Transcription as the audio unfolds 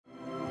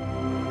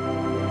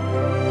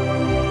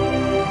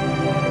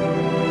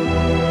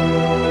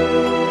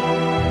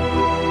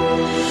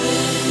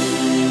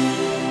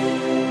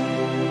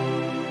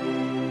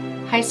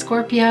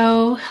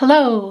Scorpio.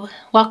 Hello,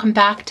 welcome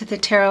back to the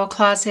Tarot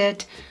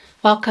Closet.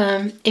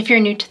 Welcome. If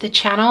you're new to the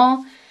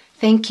channel,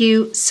 thank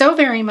you so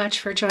very much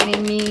for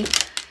joining me.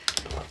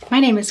 My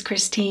name is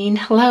Christine.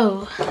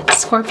 Hello,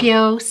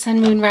 Scorpio,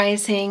 Sun, Moon,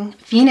 Rising,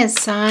 Venus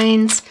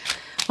signs.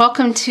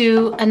 Welcome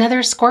to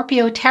another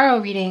Scorpio tarot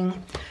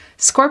reading.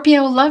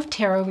 Scorpio love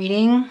tarot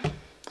reading.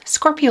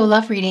 Scorpio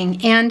love reading.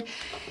 And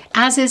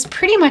as is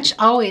pretty much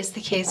always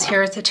the case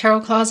here at the Tarot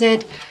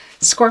Closet,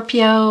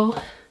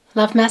 Scorpio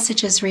love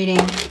messages reading.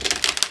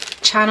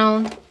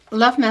 Channel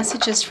love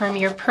messages from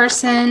your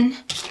person,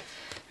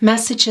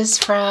 messages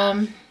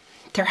from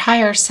their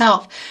higher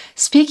self.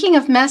 Speaking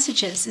of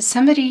messages, is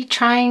somebody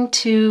trying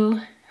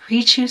to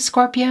reach you,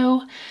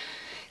 Scorpio?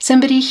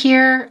 Somebody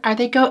here, are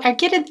they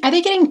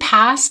getting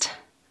past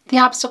the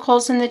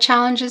obstacles and the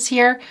challenges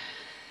here?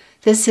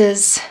 This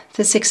is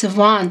the Six of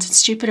Wands.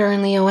 It's Jupiter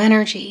and Leo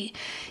energy.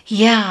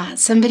 Yeah,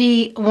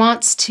 somebody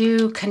wants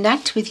to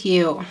connect with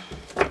you.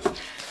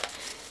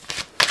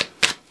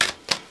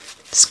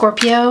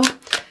 Scorpio,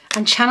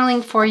 I'm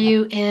channeling for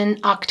you in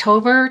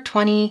October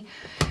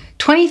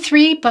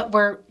 2023, but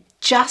we're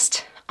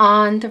just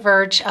on the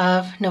verge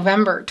of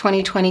November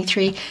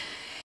 2023.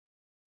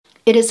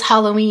 It is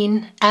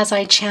Halloween as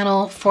I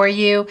channel for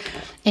you,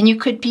 and you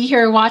could be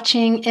here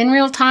watching in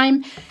real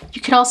time. You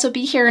could also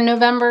be here in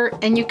November,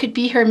 and you could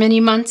be here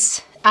many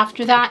months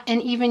after that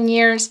and even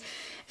years.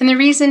 And the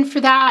reason for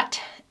that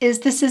is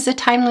this is a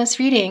timeless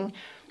reading.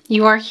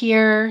 You are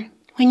here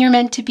when you're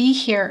meant to be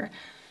here.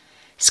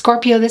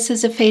 Scorpio, this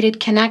is a fated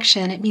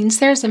connection. It means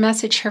there's a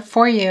message here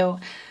for you.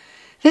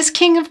 This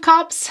King of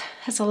Cups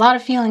has a lot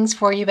of feelings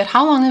for you, but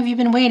how long have you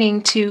been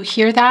waiting to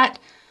hear that,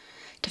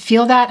 to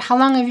feel that? How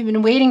long have you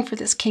been waiting for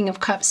this King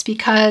of Cups?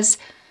 Because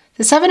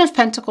the Seven of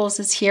Pentacles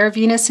is here,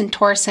 Venus and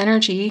Taurus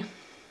energy,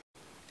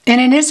 and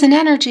it is an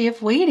energy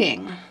of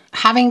waiting,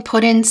 having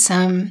put in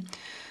some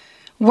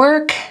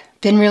work,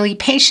 been really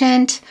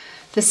patient.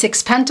 The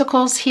Six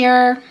Pentacles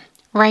here,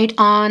 right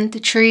on the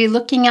tree,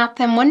 looking at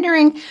them,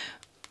 wondering,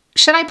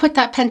 should I put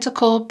that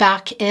pentacle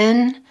back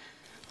in?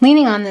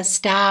 Leaning on the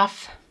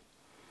staff,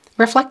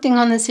 reflecting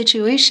on the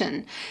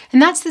situation.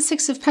 And that's the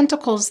Six of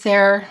Pentacles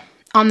there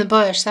on the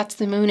bush. That's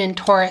the Moon and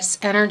Taurus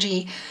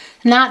energy.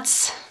 And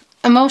that's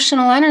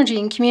emotional energy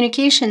and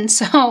communication.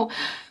 So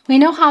we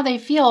know how they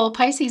feel.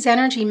 Pisces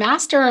energy,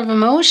 master of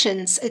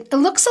emotions. It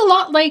looks a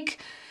lot like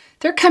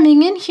they're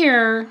coming in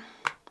here.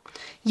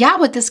 Yeah,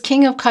 with this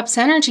King of Cups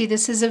energy,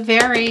 this is a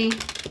very,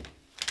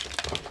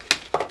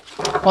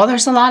 well,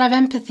 there's a lot of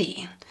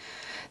empathy.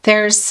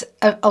 There's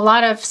a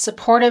lot of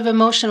supportive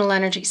emotional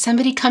energy.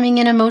 Somebody coming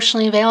in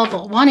emotionally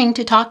available, wanting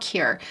to talk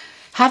here,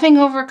 having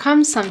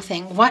overcome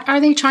something. What are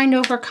they trying to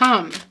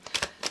overcome?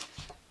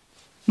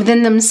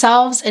 Within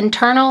themselves,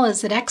 internal,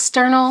 is it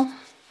external?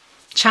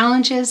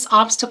 Challenges,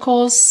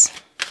 obstacles?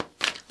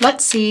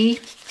 Let's see.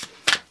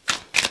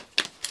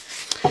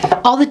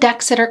 All the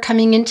decks that are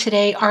coming in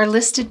today are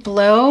listed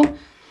below.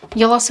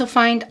 You'll also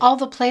find all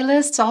the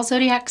playlists, all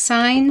zodiac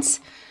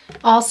signs,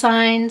 all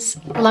signs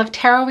love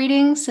tarot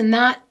readings, and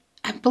that,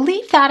 I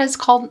believe that is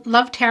called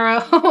Love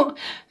Tarot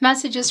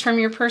messages from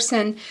your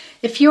person.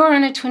 If you are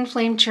on a twin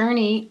flame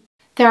journey,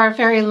 there are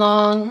very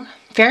long,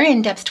 very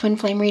in-depth twin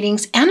flame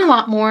readings and a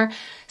lot more.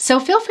 So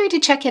feel free to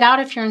check it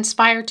out if you're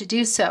inspired to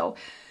do so.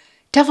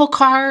 Devil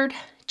card,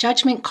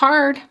 Judgment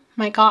card,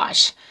 my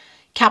gosh,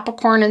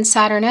 Capricorn and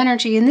Saturn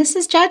energy, and this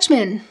is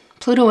Judgment,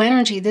 Pluto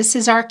energy. This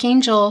is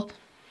Archangel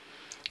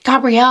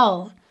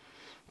Gabriel,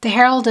 the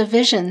Herald of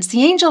Visions,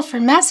 the angel for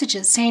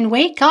messages saying,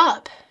 wake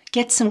up,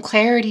 get some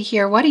clarity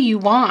here. What do you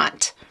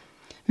want?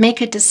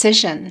 Make a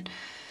decision.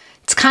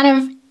 It's kind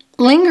of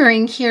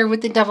lingering here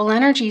with the Devil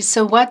energy.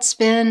 So what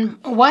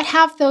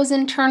have those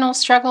internal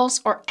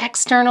struggles or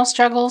external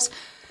struggles,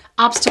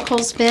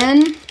 obstacles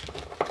been?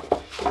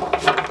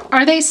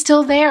 Are they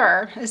still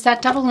there? Is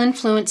that Devil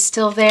influence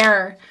still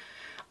there?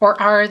 Or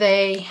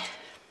is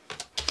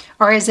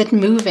it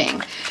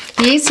moving?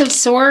 The Ace of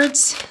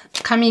Swords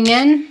coming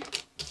in.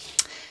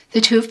 The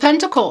Two of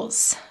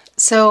Pentacles.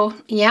 So,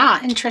 yeah,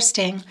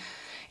 interesting.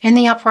 In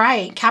the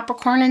upright,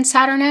 Capricorn and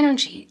Saturn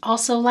energy.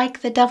 Also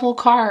like the Devil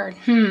card.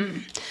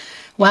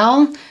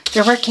 Well,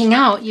 they're working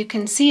out. You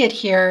can see it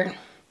here.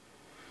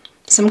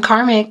 They're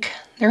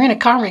in a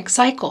karmic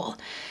cycle.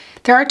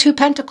 There are two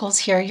pentacles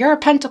here. You're a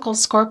pentacle,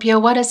 Scorpio.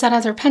 What is that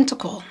other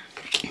pentacle?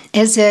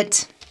 Is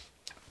it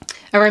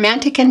a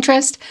romantic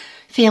interest,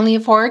 family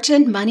of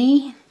origin,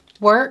 money,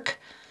 work,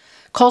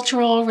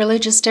 cultural,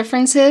 religious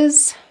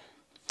differences?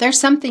 There's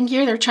something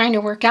here they're trying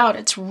to work out.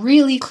 It's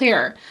really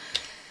clear.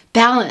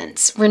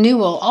 Balance,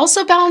 renewal,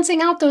 also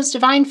balancing out those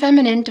divine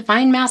feminine,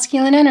 divine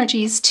masculine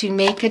energies to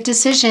make a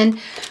decision,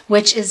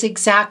 which is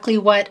exactly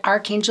what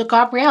Archangel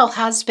Gabriel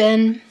has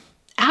been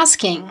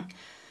asking.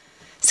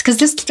 It's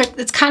because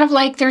it's kind of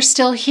like they're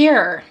still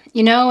here.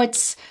 You know,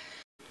 it's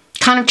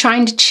kind of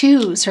trying to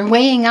choose or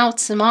weighing out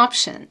some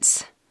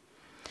options.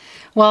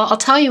 Well, I'll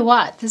tell you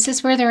what, this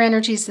is where their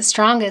energy is the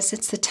strongest.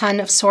 It's the Ten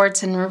of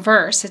Swords in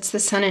reverse. It's the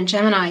Sun in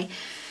Gemini.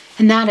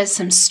 And that is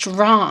some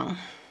strong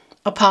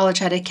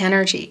apologetic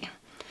energy.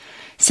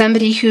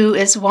 Somebody who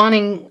is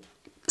wanting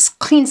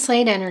clean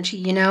slate energy,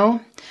 you know?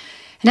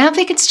 And I don't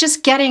think it's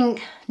just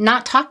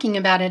not talking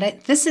about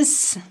it. This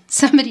is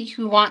somebody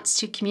who wants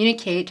to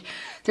communicate.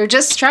 They're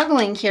just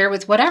struggling here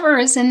with whatever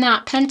is in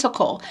that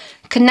pentacle,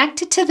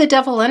 connected to the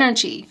devil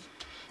energy.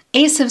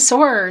 Ace of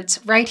Swords,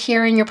 right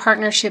here in your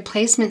partnership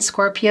placement,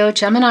 Scorpio,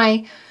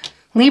 Gemini,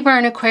 Libra,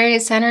 and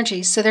Aquarius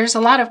energy. So there's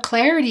a lot of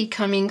clarity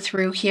coming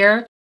through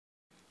here.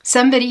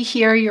 Somebody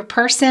here, your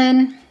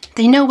person,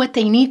 they know what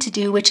they need to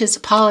do, which is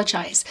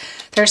apologize.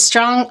 They're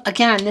strong.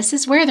 Again, this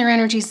is where their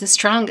energy is the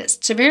strongest.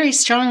 It's a very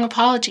strong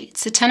apology.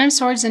 It's the Ten of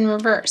Swords in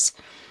reverse.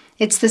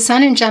 It's the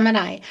Sun in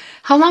Gemini.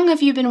 How long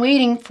have you been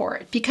waiting for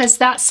it? Because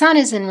that Sun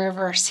is in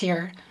reverse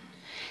here.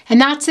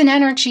 And that's an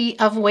energy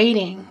of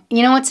waiting.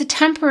 You know, it's a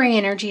temporary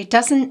energy. It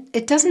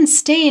doesn't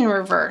stay in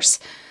reverse.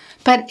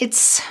 But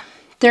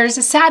there's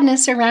a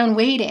sadness around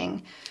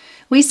waiting.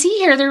 We see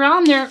here they're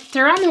on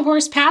the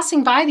horse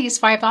passing by these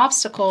 5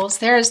 obstacles.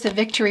 There's the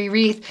victory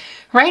wreath.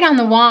 Right on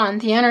the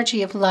wand, the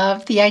energy of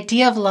love, the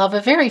idea of love,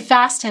 a very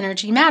fast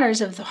energy,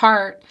 matters of the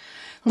heart.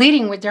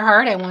 Leading with their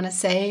heart, I want to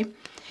say.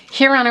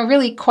 Here on a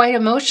really quite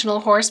emotional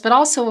horse, but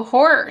also a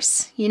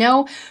horse, you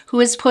know, who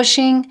is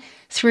pushing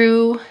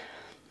through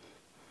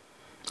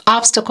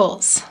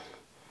obstacles.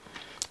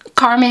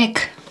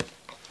 Karmic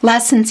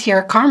lessons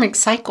here, karmic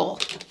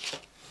cycle.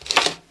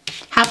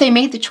 Have they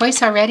made the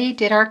choice already?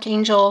 Did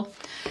Archangel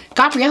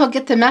Gabriel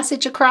get the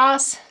message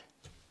across?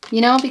 You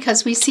know,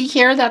 because we see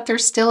here that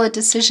there's still a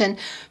decision,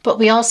 but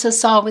we also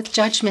saw with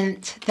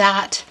Judgment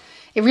that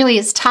it really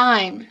is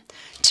time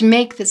to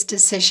make this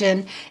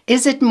decision.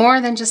 Is it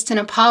more than just an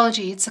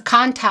apology? It's a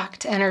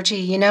contact energy,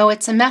 you know,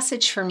 it's a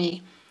message for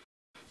me.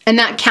 And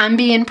that can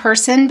be in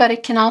person, but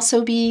it can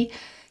also be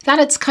that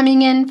it's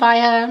coming in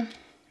via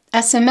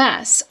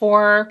SMS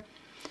or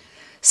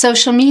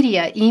social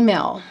media,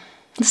 email.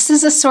 This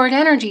is a sword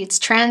energy. It's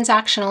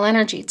transactional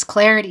energy. It's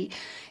clarity.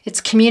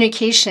 It's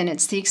communication.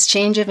 It's the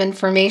exchange of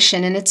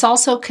information. And it's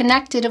also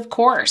connected, of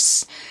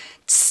course,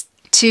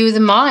 to the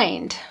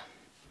mind,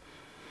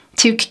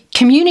 to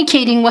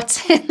communicating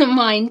what's in the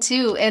mind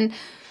too. And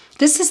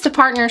this is the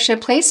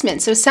partnership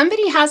placement. So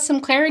somebody has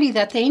some clarity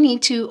that they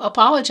need to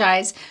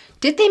apologize.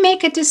 Did they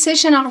make a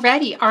decision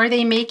already? Are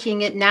they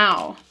making it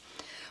now?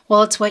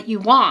 Well, it's what you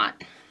want.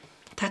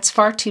 That's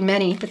far too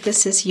many, but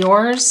this is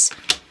yours.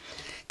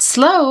 It's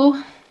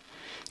slow.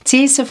 It's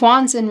Ace of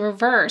Wands in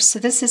reverse. So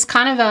this is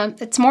kind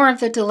of it's more of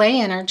the delay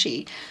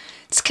energy.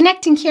 It's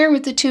connecting here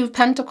with the Two of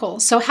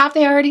Pentacles. So have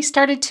they already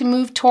started to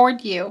move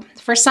toward you?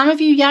 For some of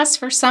you, yes.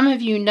 For some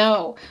of you,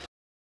 no.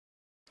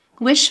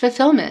 Wish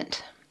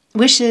fulfillment.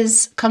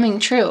 Wishes coming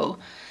true.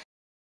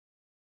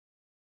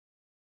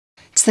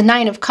 It's the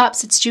Nine of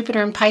Cups. It's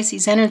Jupiter and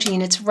Pisces energy,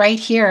 and it's right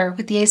here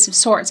with the Ace of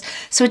Swords.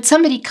 So it's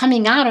somebody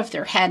coming out of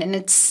their head, and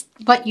it's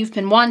what you've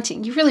been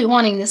wanting. You're really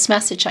wanting this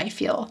message, I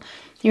feel.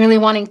 You're really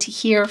wanting to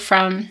hear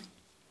from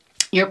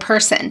your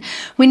person.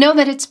 We know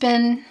that it's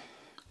been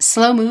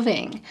slow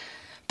moving,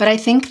 but I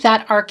think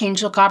that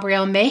Archangel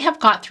Gabriel may have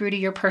got through to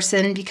your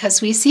person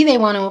because we see they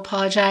want to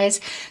apologize.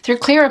 They're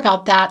clear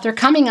about that. They're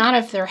coming out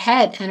of their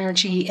head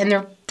energy, and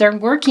they're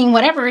working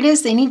whatever it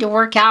is they need to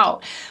work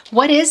out.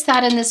 What is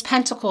that in this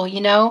pentacle,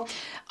 you know?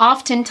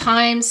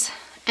 Oftentimes,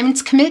 I mean,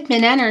 it's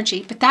commitment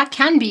energy, but that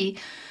can be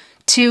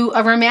to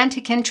a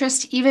romantic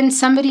interest, even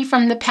somebody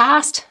from the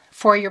past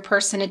for your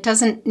person. It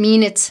doesn't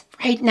mean it's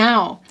right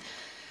now.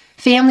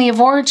 Family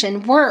of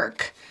origin,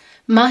 work,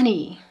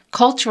 money,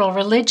 cultural,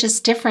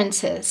 religious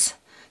differences,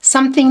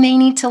 something they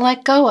need to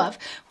let go of.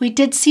 We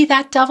did see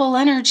that double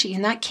energy,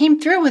 and that came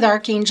through with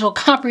Archangel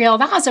Gabriel.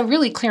 That was a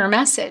really clear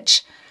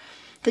message.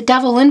 The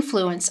devil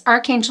influence,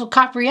 Archangel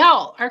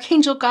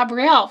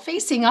Gabriel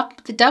facing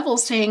up the devil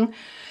saying,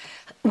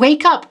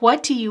 wake up,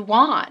 what do you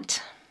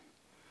want?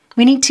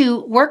 We need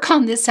to work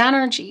on this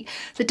energy.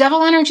 The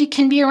devil energy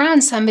can be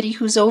around somebody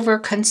who's over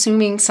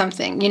consuming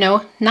something, you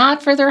know,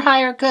 not for their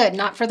higher good,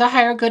 not for the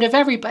higher good of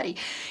everybody.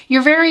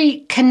 You're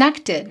very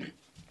connected.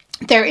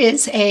 There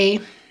is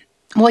and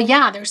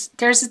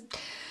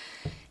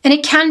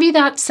it can be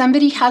that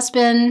somebody has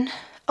been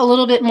a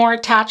little bit more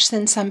attached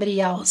than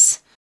somebody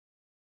else.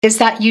 Is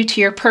that you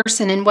to your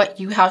person and what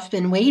you have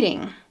been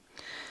waiting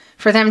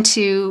for them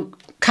to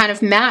kind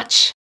of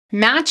match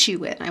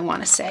you in, I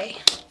want to say.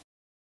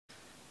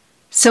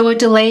 So a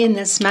delay in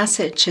this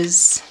message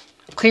is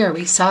clear.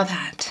 We saw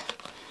that.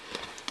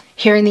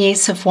 Here in the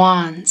Ace of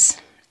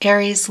Wands,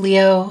 Aries,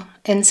 Leo,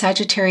 and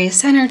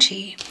Sagittarius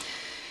energy.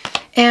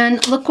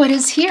 And look what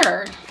is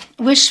here.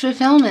 Wish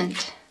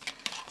fulfillment.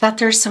 That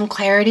there's some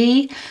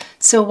clarity.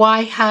 So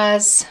why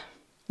has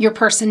your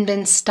person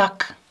been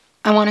stuck,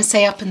 I want to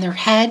say, up in their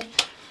head?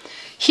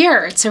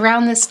 Here, it's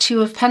around this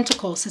Two of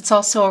Pentacles. It's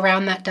also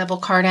around that Devil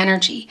card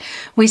energy.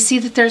 We see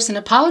that there's an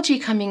apology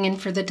coming in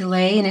for the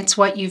delay, and it's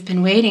what you've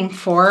been waiting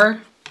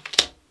for.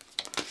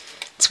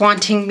 It's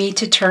wanting me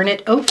to turn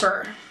it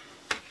over.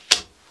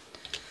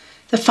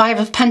 The Five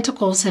of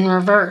Pentacles in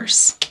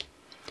reverse.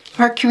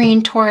 Mercury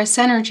and Taurus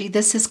energy.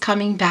 This is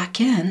coming back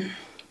in.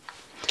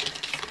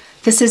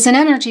 This is an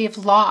energy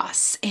of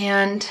loss.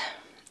 And,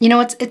 you know,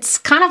 it's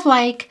kind of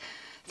like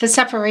the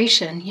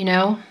separation, you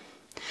know?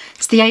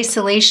 It's the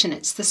isolation.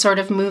 It's the sort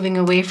of moving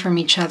away from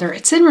each other.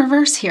 It's in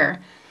reverse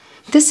here.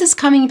 This is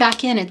coming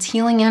back in. It's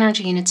healing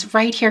energy, and it's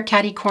right here,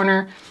 catty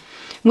corner,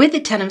 with the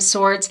Ten of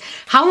Swords.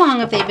 How long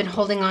have they been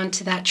holding on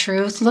to that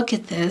truth? Look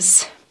at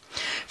this.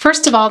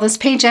 First of all, this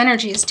page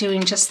energy is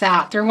doing just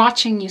that. They're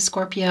watching you,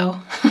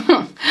 Scorpio.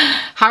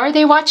 How are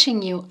they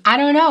watching you? I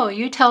don't know.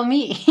 You tell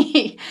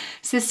me.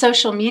 Is this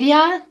social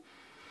media?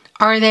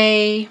 Are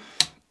they,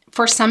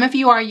 for some of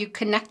you, are you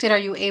connected? Are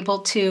you able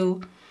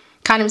to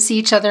kind of see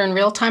each other in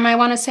real time, I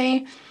want to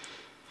say?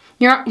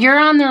 You're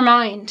on their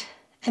mind,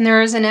 and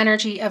there is an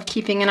energy of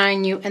keeping an eye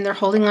on you, and they're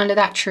holding on to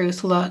that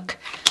truth. Look.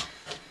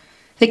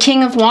 The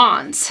King of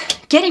Wands,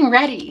 getting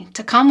ready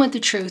to come with the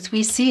truth.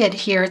 We see it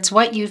here. It's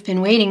what you've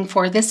been waiting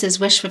for. This is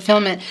wish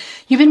fulfillment.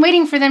 You've been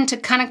waiting for them to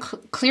kind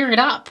of clear it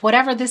up,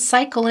 whatever this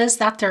cycle is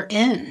that they're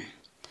in.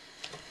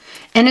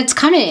 And it's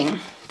coming.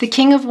 The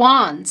King of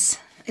Wands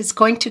is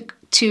going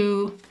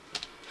to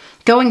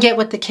go and get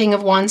what the King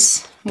of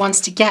Wands wants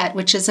to get,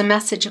 which is a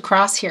message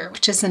across here,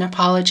 which is an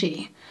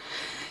apology.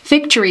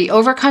 Victory,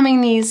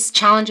 overcoming these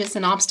challenges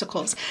and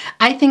obstacles.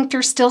 I think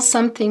there's still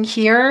something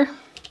here.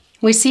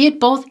 We see it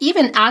both,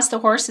 even as the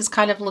horse is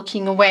kind of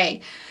looking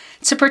away.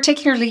 It's a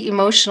particularly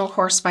emotional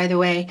horse, by the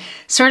way,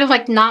 sort of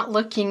like not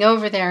looking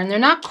over there, and they're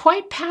not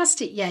quite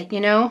past it yet,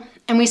 you know?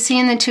 And we see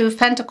in the Two of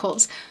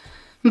Pentacles.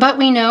 But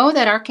we know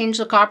that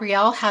Archangel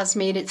Gabriel has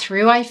made it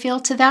through, I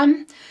feel, to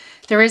them.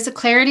 There is a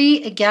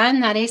clarity. Again,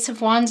 that Ace of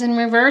Wands in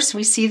reverse,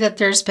 we see that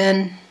there's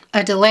been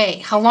a delay.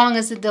 How long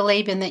has the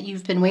delay been that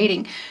you've been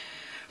waiting?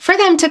 For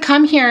them to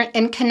come here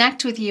and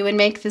connect with you and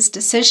make this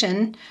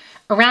decision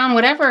around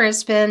whatever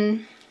has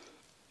been,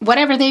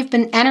 whatever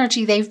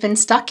energy they've been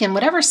stuck in,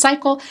 whatever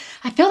cycle,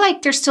 I feel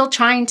like they're still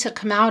trying to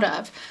come out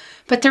of.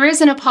 But there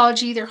is an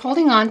apology. They're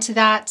holding on to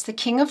that. It's the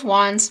King of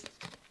Wands.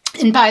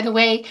 And by the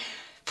way,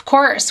 of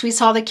course, we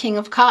saw the King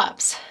of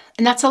Cups.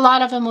 And that's a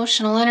lot of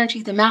emotional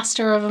energy. The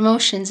Master of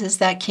Emotions is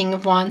that King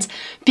of Wands.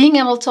 Being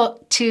able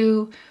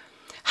to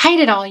hide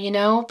it all, you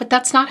know, but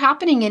that's not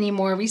happening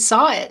anymore. We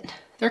saw it.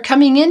 They're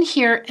coming in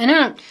here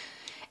and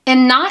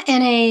not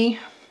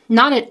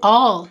at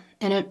all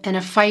in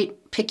a fight,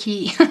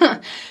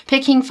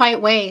 picking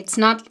fight way. It's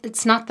not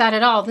that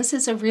at all. This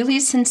is a really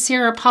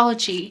sincere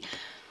apology.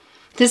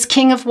 This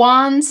King of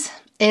Wands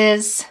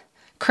is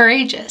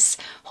courageous,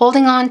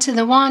 holding on to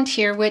the wand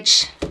here,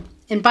 which,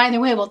 and by the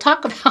way, we'll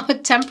talk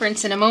about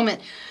temperance in a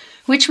moment,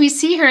 which we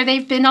see here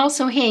they've been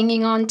also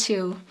hanging on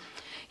to.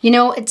 You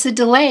know, it's a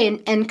delay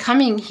in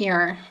coming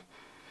here.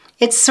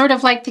 It's sort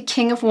of like the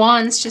King of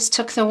Wands just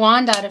took the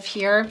wand out of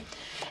here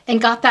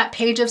and got that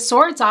Page of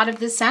Swords out of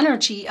this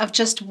energy of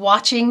just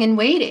watching and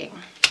waiting.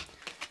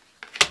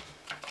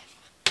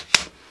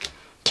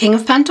 King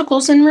of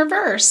Pentacles in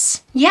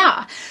reverse.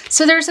 Yeah.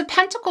 So there's a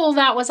pentacle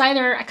that was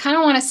either, I kind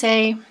of want to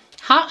say,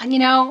 you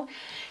know,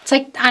 it's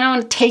like, I don't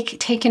want to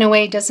taken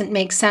away doesn't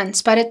make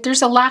sense, but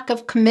there's a lack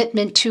of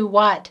commitment to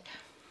what?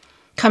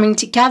 Coming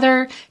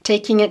together,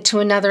 taking it to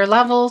another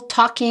level,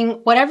 talking,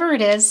 whatever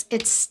it is,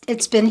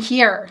 it's been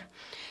here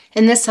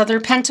in this other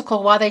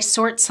pentacle while they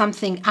sort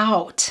something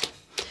out.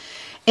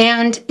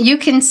 And you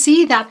can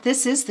see that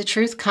this is the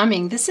truth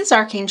coming. This is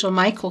Archangel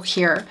Michael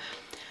here,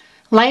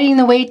 lighting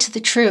the way to the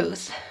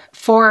truth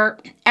for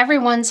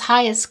everyone's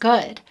highest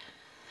good.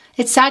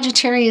 It's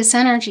Sagittarius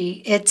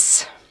energy.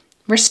 It's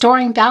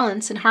restoring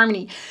balance and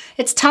harmony.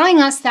 It's telling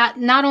us that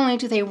not only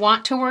do they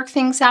want to work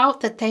things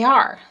out, that they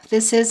are.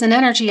 This is an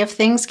energy of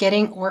things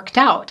getting worked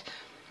out.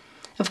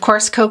 Of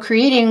course,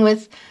 co-creating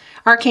with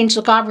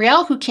Archangel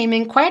Gabriel, who came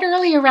in quite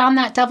early around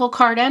that Devil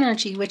card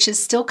energy, which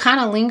is still kind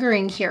of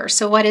lingering here.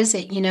 So what is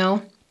it, you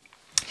know?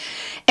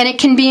 And it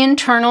can be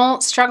internal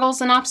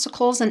struggles and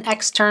obstacles and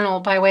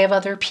external by way of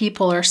other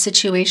people or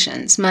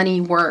situations,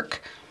 money,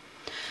 work,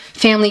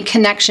 family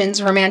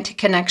connections, romantic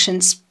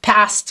connections,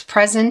 past,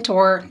 present,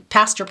 or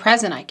past or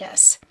present, I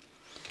guess.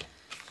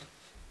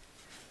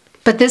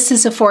 But this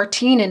is a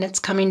 14 and it's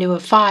coming to a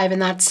 5,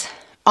 and that's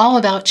all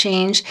about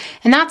change.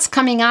 And that's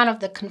coming out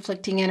of the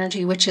conflicting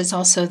energy, which is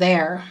also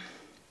there.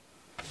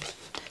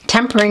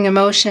 Tempering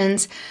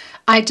emotions.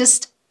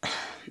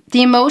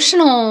 The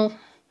emotional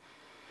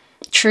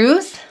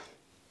truth,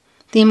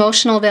 the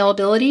emotional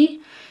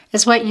availability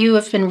is what you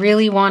have been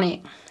really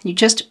wanting. You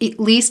just at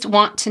least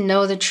want to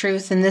know the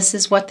truth, and this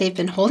is what they've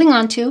been holding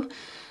on to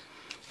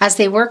as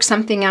they work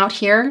something out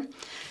here.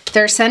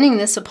 They're sending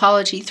this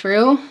apology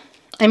through.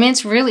 I mean,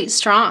 it's really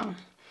strong.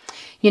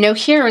 You know,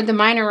 here, the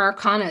minor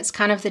arcana is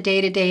kind of the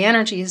day-to-day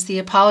energy, is the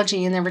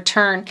apology and the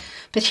return.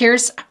 But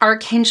here's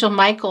Archangel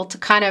Michael to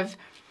kind of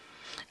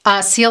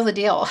seal the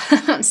deal,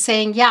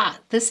 saying, yeah,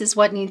 this is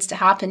what needs to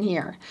happen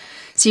here.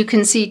 So you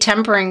can see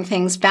tempering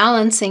things,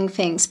 balancing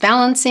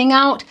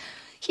out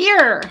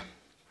here.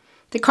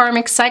 The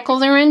karmic cycle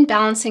they're in,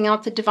 balancing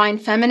out the divine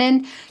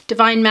feminine,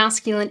 divine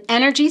masculine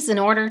energies in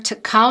order to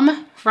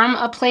come from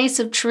a place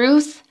of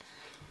truth.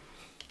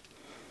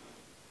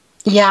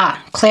 Yeah,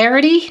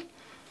 clarity.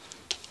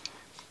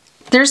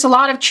 There's a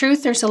lot of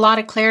truth. There's a lot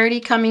of clarity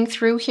coming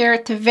through here.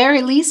 At the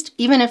very least,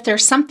 even if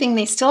there's something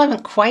they still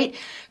haven't quite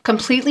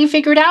completely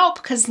figured out,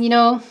 because, you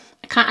know,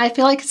 I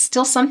feel like it's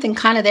still something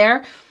kind of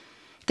there.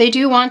 They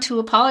do want to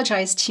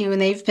apologize to you,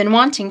 and they've been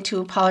wanting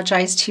to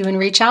apologize to you and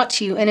reach out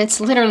to you, and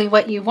it's literally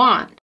what you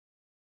want.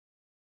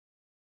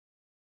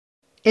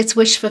 It's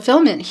wish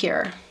fulfillment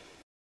here.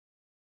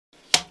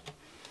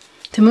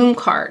 The Moon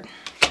card.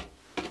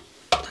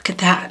 Look at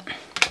that.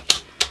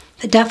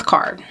 The Death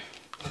card.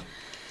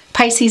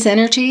 Pisces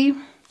energy,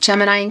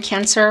 Gemini and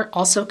Cancer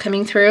also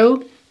coming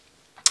through.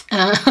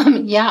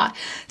 Yeah,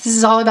 this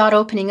is all about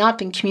opening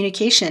up and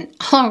communication.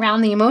 All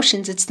around the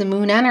emotions, it's the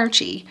Moon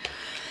energy.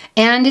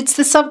 And it's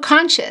the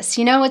subconscious,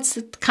 you know, it's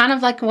kind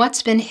of like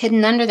what's been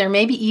hidden under there,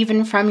 maybe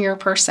even from your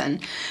person.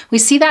 We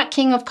see that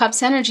King of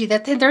Cups energy,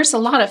 that there's a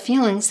lot of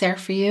feelings there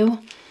for you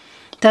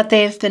that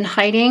they've been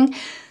hiding.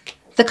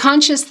 The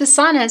conscious, the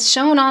sun, has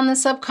shown on the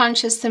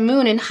subconscious, the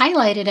moon, and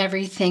highlighted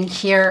everything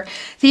here.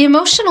 The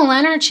emotional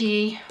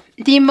energy,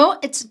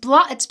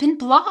 it's been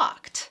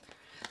blocked.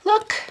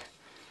 Look,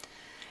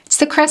 it's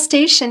the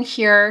crustacean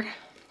here.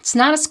 It's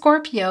not a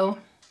Scorpio.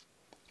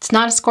 It's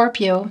not a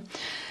Scorpio.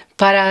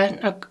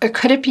 But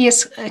could it be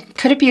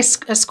a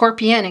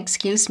scorpion?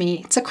 Excuse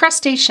me. It's a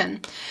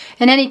crustacean.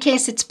 In any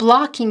case, it's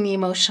blocking the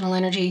emotional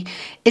energy.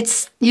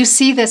 You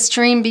see the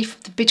stream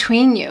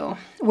between you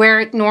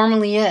where it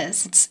normally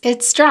is.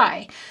 It's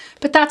dry,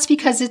 but that's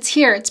because it's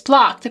here. It's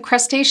blocked. The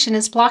crustacean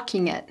is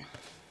blocking it,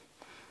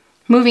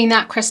 moving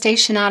that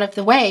crustacean out of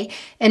the way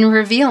and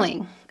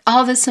revealing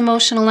all this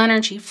emotional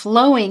energy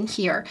flowing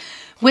here.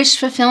 Wish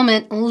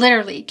fulfillment,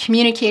 literally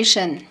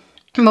communication,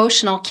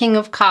 emotional. King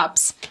of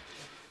Cups.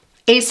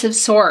 Ace of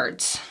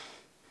Swords,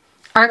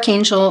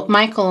 Archangel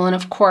Michael, and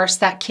of course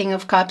that King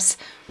of Cups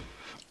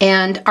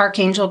and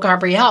Archangel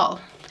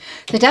Gabriel.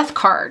 The Death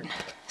card.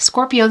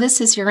 Scorpio,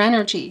 this is your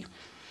energy.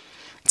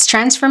 It's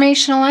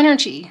transformational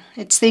energy.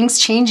 It's things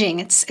changing.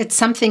 It's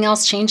something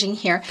else changing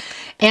here.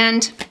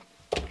 And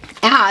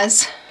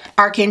as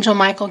Archangel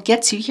Michael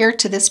gets you here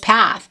to this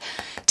path,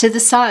 to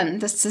the sun,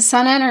 this is the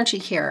sun energy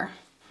here.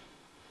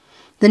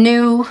 The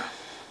new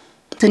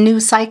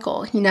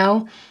cycle, you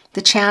know,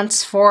 the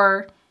chance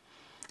for...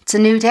 It's a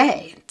new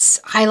day.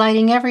 It's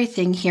highlighting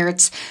everything here.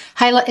 It's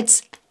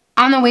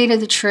on the way to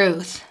the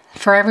truth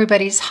for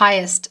everybody's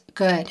highest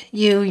good.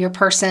 You, your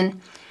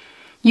person,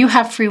 you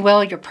have free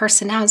will. Your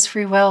person has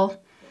free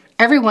will.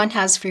 Everyone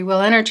has free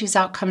will. Energies,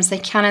 outcomes, they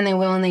can and they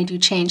will and they do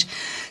change.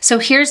 So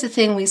here's the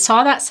thing. We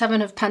saw that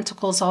Seven of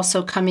Pentacles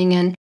also coming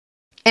in,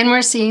 and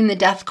we're seeing the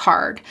Death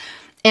card.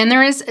 And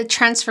there is a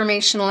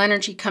transformational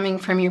energy coming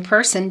from your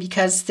person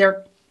because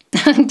they're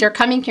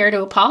coming here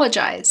to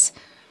apologize.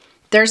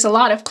 There's a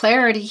lot of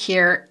clarity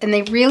here, and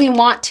they really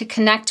want to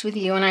connect with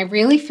you, and I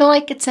really feel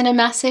like it's in a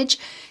message.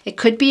 It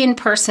could be in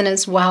person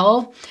as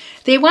well.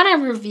 They want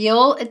to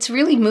reveal, it's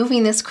really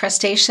moving this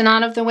crustacean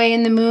out of the way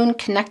in the moon,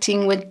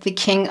 connecting with the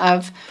King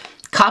of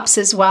Cups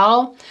as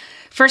well.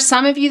 For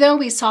some of you, though,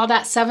 we saw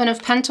that Seven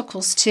of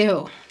Pentacles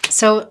too.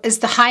 So is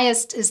the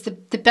highest, is the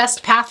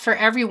best path for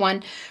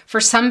everyone.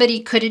 For somebody,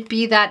 could it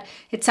be that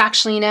it's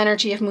actually an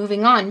energy of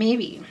moving on?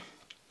 Maybe.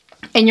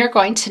 And you're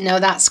going to know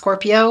that,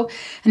 Scorpio.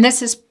 And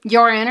this is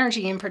your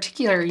energy in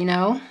particular, you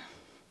know.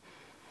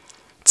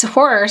 It's a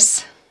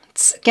horse.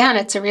 Again,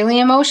 it's a really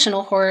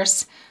emotional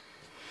horse.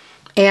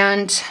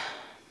 And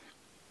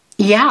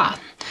yeah,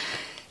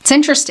 it's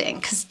interesting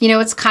because, you know,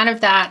 it's kind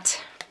of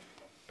that,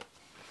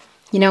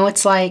 you know,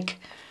 it's like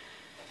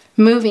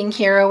moving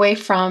here away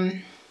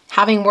from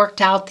having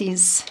worked out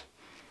these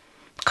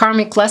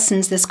karmic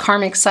lessons, this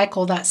karmic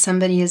cycle that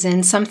somebody is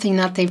in, something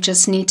that they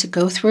just need to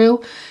go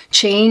through,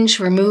 change,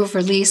 remove,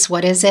 release.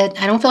 What is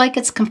it? I don't feel like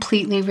it's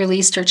completely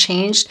released or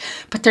changed,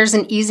 but there's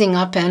an easing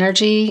up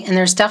energy, and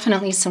there's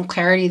definitely some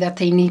clarity that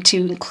they need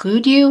to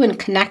include you and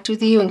connect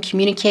with you and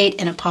communicate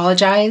and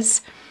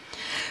apologize.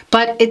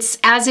 But it's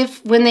as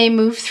if when they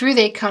move through,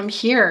 they come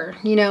here,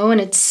 you know, and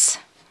it's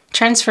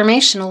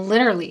transformational,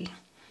 literally.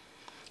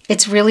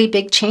 It's really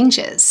big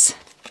changes.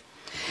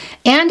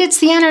 And it's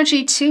the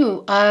energy,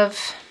 too,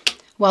 of,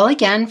 well,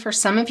 again, for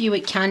some of you,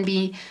 it can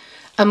be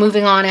a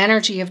moving on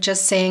energy of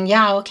just saying,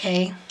 yeah,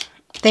 okay,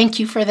 thank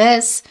you for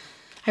this.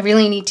 I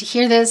really need to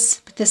hear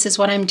this, but this is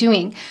what I'm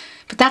doing.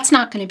 But that's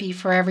not going to be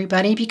for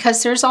everybody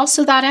because there's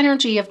also that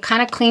energy of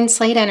kind of clean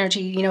slate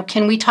energy. You know,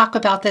 can we talk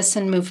about this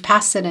and move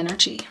past that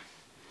energy?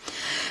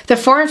 The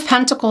Four of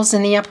Pentacles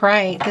in the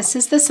upright. This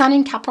is the Sun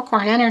in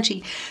Capricorn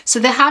energy. So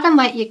they haven't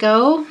let you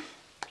go.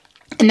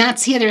 And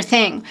that's the other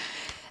thing.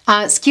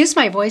 Excuse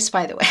my voice,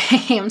 by the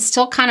way. I'm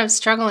still kind of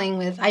struggling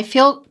with, I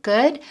feel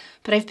good,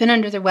 but I've been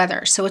under the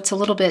weather. So it's a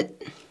little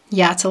bit,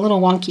 yeah, it's a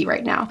little wonky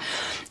right now.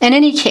 In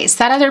any case,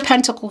 that other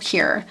pentacle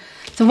here,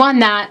 the one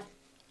that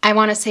I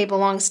want to say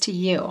belongs to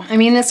you. I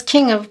mean, this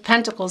King of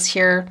Pentacles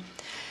here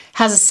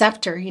has a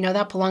scepter, you know,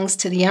 that belongs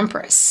to the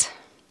Empress.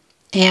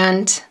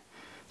 And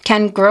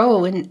can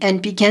grow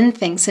and begin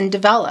things and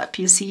develop.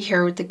 You see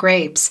here with the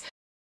grapes.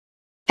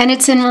 And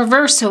it's in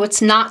reverse, so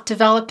it's not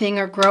developing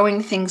or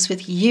growing things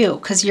with you,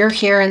 because you're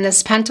here in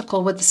this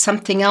pentacle with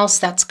something else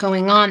that's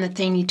going on that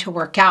they need to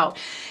work out.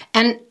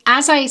 And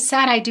as I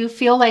said, I do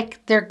feel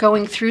like they're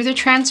going through the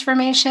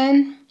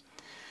transformation.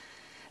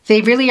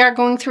 They really are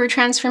going through a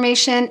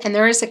transformation, and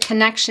there is a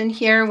connection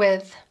here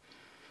with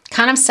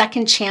kind of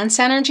second chance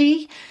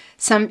energy,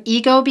 some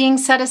ego being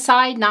set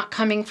aside, not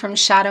coming from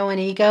shadow and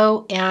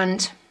ego,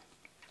 and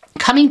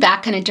coming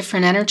back in a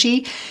different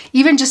energy,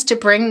 even just to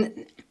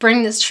bring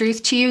this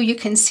truth to you. You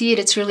can see it,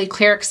 it's really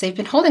clear, because they've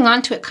been holding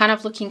on to it, kind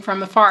of looking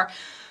from afar.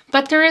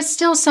 But there is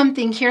still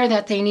something here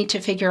that they need to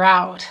figure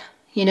out,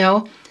 you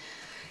know?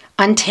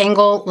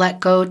 Untangle,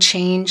 let go,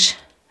 change,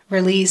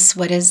 release.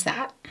 What is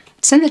that?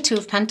 It's in the Two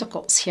of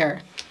Pentacles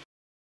here.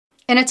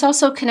 And it's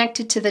also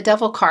connected to the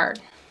Devil card,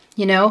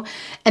 you know?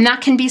 And that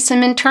can be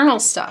some internal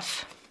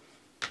stuff.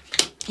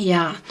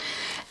 Yeah.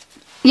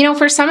 You know,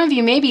 for some of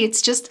you, maybe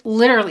it's just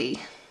literally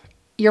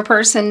your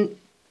person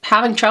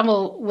having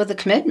trouble with a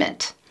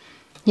commitment.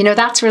 You know,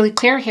 that's really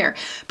clear here.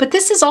 But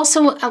this is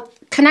also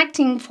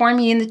connecting for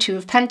me in the Two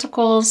of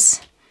Pentacles,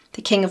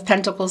 the King of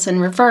Pentacles in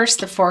reverse,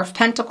 the Four of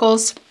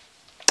Pentacles.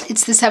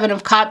 It's the Seven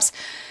of Cups,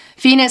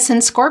 Venus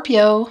and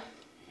Scorpio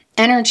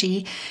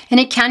energy, and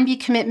it can be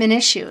commitment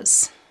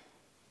issues,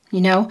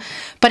 you know,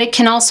 but it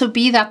can also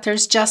be that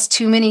there's just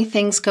too many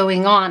things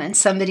going on and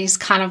somebody's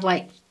kind of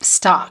like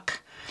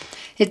stuck.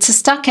 It's a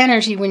stuck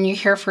energy when you're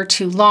here for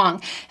too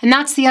long. And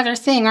that's the other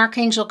thing.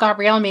 Archangel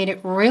Gabriel made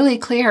it really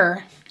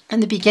clear in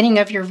the beginning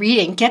of your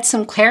reading. Get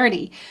some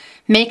clarity.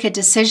 Make a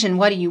decision.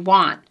 What do you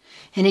want?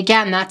 And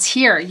again, that's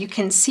here. You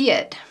can see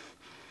it.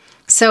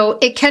 So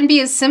it can be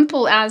as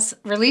simple as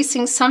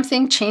releasing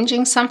something,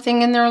 changing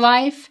something in their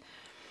life,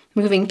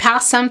 moving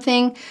past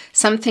something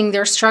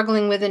they're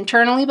struggling with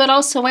internally, but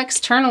also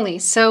externally.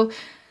 So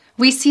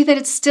we see that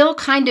it's still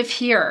kind of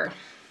here.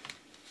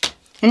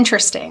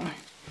 Interesting.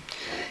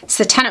 It's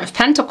the Ten of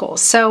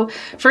Pentacles. So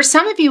for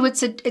some of you,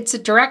 it's a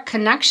direct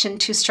connection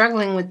to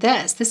struggling with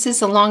this. This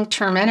is a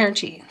long-term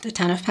energy, the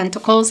Ten of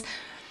Pentacles,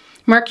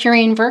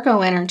 Mercury and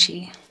Virgo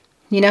energy.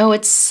 You know,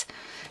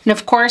 and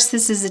of course,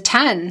 this is a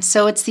 10.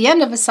 So it's the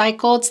end of a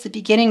cycle. It's the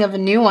beginning of a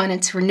new one.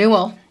 It's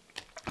renewal.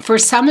 For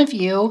some of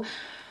you,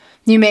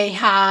 you may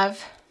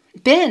have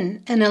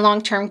been in a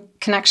long-term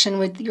connection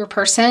with your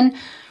person,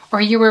 or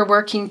you were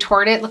working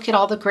toward it. Look at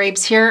all the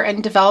grapes here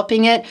and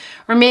developing it.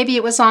 Or maybe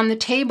it was on the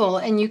table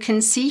and you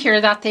can see here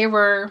that they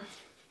were,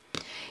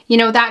 you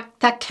know,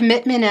 that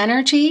commitment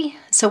energy.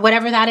 So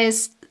whatever that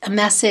is, a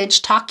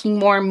message, talking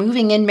more,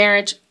 moving in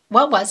marriage,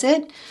 what was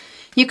it?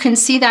 You can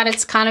see that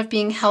it's kind of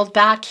being held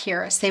back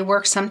here as they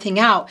work something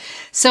out.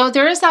 So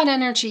there is that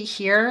energy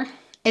here.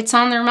 It's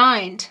on their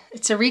mind.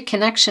 It's a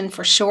reconnection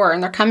for sure.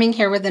 And they're coming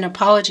here with an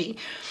apology.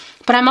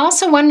 But I'm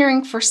also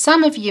wondering for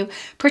some of you,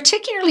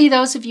 particularly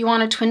those of you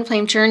on a twin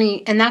flame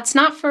journey, and that's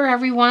not for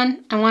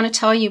everyone. I want to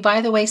tell you,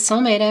 by the way,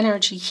 soulmate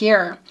energy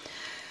here.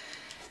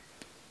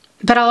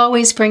 But I'll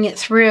always bring it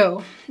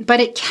through. But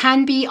it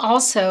can be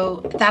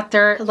also that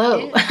they're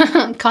low.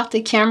 Caught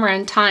the camera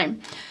in time.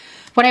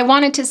 What I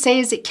wanted to say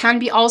is it can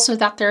be also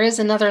that there is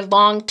another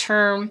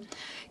long-term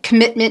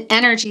commitment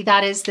energy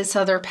that is this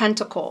other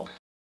pentacle.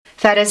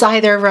 That is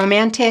either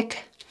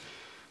romantic,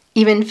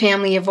 even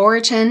family of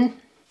origin.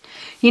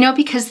 You know,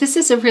 because this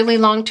is a really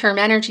long-term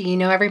energy. You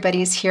know,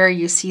 everybody's here.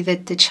 You see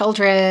the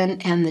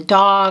children and the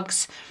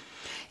dogs.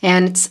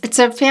 And it's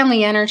a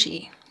family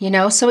energy, you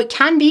know. So it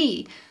can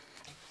be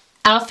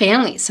a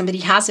family. Somebody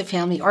has a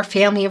family or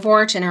family of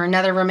origin or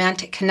another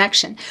romantic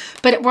connection.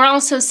 But we're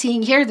also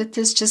seeing here that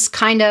there's just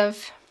kind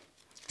of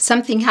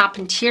something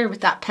happened here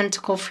with that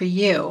pentacle for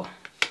you.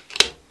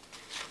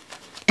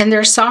 And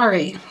they're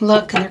sorry.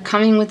 Look, and they're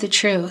coming with the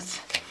truth.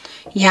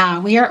 Yeah,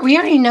 we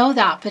already know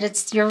that,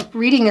 but your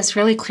reading is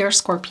really clear,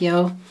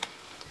 Scorpio.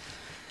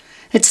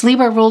 It's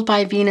Libra ruled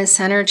by Venus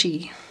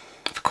energy.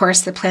 Of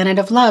course, the planet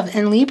of love.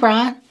 And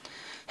Libra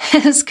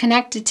is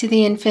connected to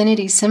the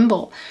infinity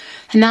symbol.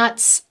 And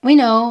that's, we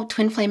know,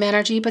 twin flame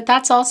energy, but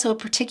that's also a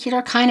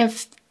particular kind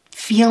of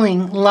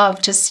feeling,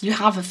 love. Just, you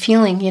have a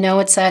feeling, you know,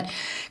 it's that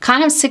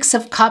kind of Six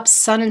of Cups,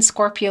 Sun and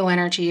Scorpio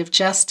energy of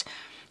just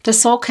the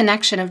soul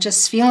connection of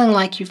just feeling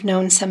like you've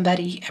known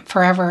somebody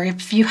forever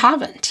if you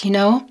haven't, you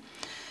know.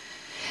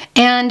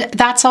 And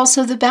that's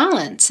also the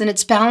balance, and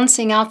it's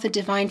balancing out the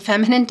divine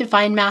feminine,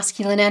 divine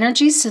masculine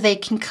energies so they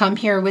can come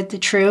here with the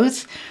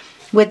truth,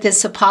 with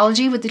this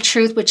apology, with the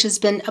truth which has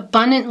been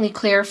abundantly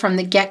clear from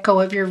the get-go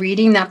of your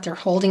reading that they're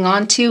holding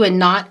on to and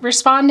not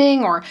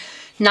responding or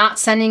not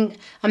sending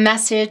a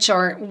message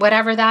or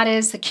whatever that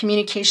is, the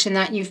communication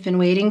that you've been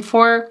waiting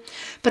for.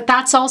 But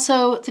that's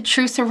also the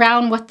truth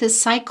around what this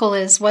cycle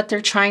is, what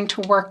they're trying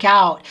to work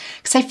out.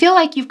 Because I feel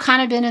like you've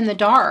kind of been in the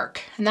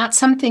dark, and that's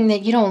something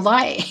that you don't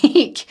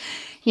like.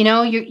 You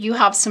know, you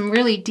have some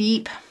really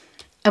deep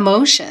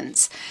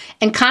emotions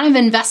and kind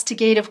of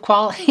investigative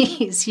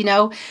qualities, you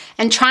know,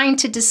 and trying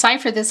to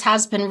decipher this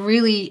has been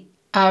really,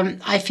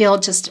 I feel,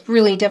 just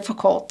really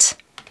difficult.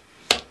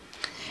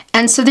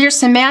 And so there's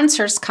some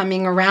answers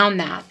coming around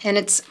that. And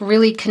it's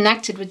really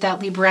connected with that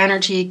Libra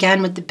energy,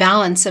 again, with the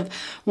balance of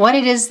what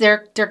it is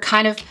they're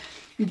kind of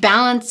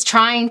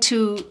trying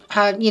to,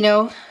 you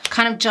know,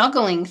 kind of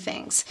juggling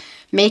things,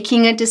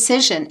 making a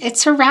decision.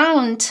 It's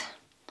around,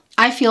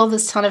 I feel,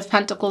 this Ton of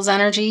Pentacles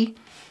energy,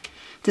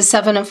 the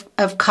Seven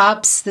of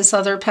Cups, this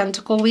other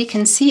pentacle. We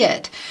can see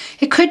it.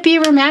 It could be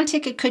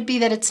romantic. It could be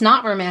that it's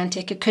not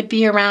romantic. It could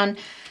be around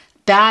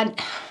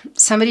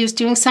somebody who's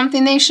doing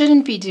something they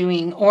shouldn't be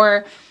doing,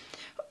 or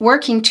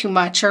working too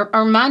much,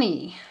 or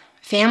money,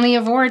 family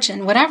of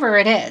origin, whatever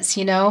it is,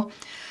 you know,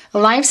 a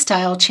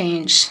lifestyle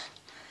change,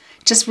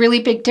 just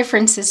really big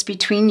differences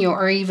between you,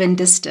 or even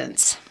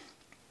distance.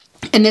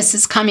 And this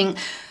is coming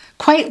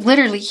quite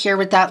literally here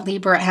with that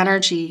Libra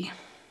energy.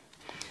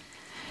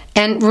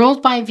 And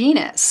ruled by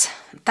Venus.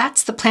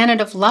 That's the planet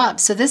of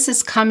love. So this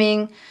is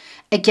coming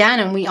again,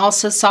 and we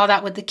also saw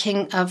that with the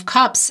King of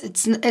Cups.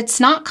 It's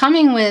not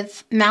coming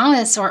with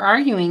malice or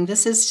arguing.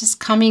 This is just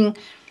coming,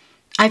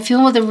 I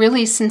feel, with a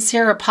really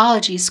sincere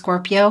apology,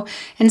 Scorpio,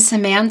 and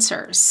some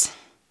answers.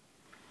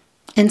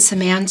 And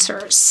some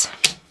answers.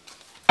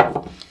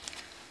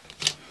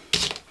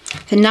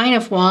 The Nine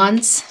of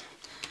Wands.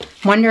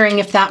 Wondering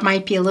if that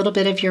might be a little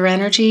bit of your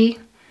energy.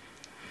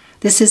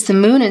 This is the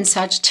Moon in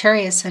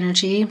Sagittarius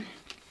energy.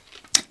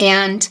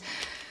 And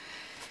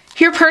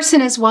your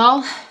person as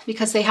well,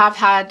 because they have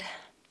had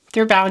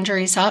their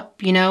boundaries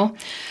up, you know.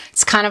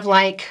 It's kind of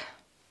like,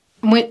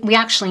 we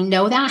actually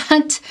know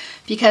that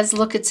because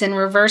look, it's in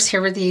reverse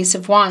here with the Ace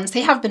of Wands.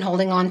 They have been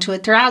holding on to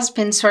it. There has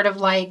been sort of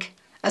like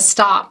a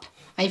stop,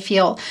 I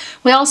feel.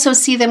 We also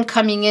see them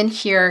coming in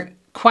here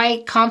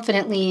quite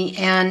confidently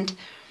and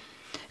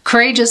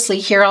courageously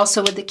here,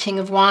 also with the King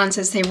of Wands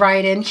as they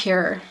ride in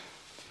here.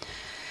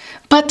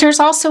 But there's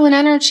also an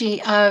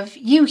energy of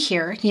you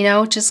here, you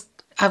know, just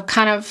of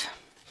kind of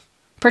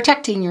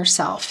protecting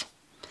yourself.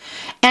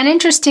 And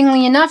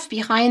interestingly enough,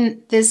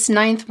 behind this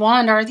ninth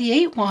wand are the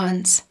 8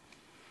 wands.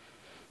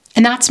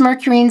 And that's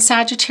Mercury in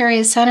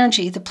Sagittarius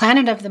energy, the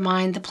planet of the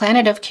mind, the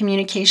planet of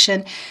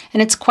communication.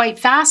 And it's quite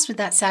fast with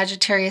that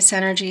Sagittarius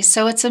energy.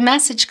 So it's a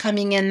message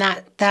coming in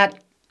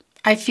that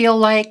I feel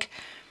like,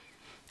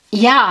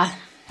 yeah,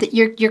 that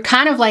you're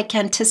kind of like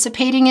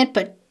anticipating it,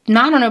 but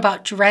not, I don't know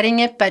about dreading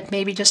it, but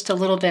maybe just a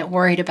little bit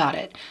worried about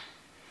it.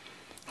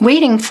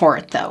 Waiting for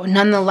it though,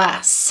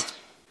 nonetheless.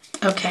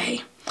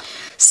 Okay,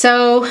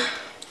 so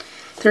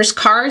there's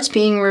cards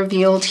being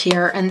revealed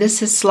here, and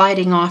this is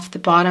sliding off the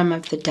bottom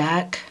of the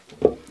deck.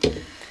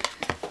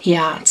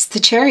 Yeah, it's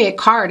the Chariot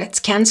card. It's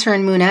Cancer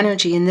and Moon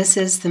energy, and this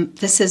is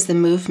the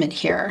movement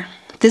here.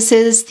 This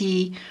is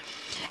the,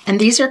 and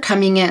these are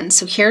coming in.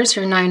 So here's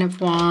your 9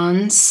 of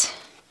Wands.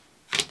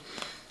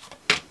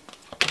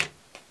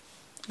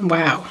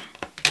 Wow.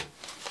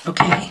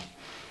 Okay.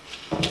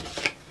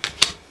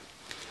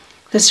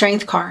 The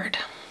Strength card.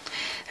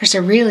 There's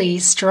a really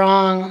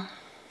strong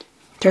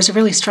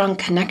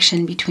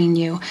connection between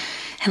you.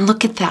 And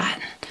look at that.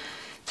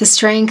 The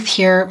strength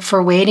here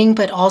for waiting,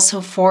 but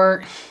also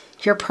for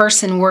your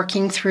person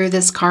working through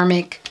this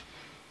karmic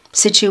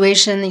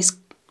situation, these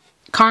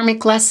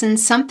karmic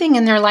lessons, something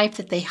in their life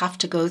that they have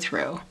to go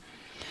through.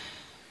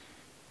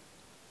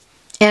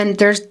 And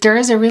there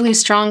is a really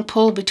strong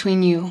pull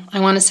between you.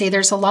 I want to say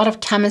there's a lot of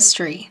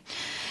chemistry.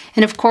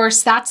 And of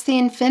course, that's the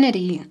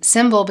infinity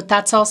symbol, but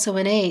that's also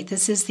an 8.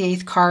 This is the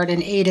 8th card,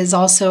 and 8 is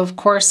also, of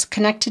course,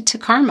 connected to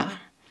karma,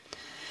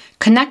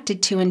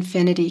 connected to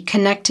infinity,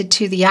 connected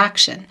to the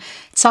action.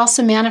 It's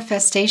also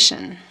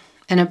manifestation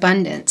and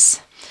abundance.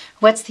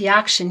 What's the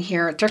action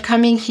here? They're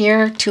coming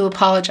here to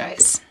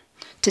apologize,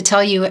 to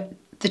tell you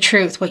the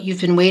truth, what you've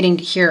been waiting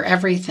to hear,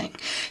 everything.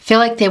 Feel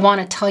like they want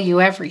to tell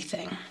you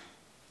everything.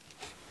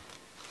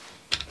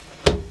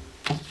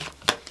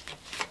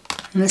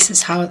 And this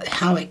is how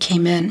it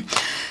came in.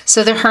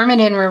 So the Hermit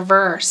in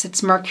reverse,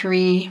 it's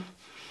Mercury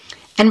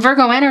and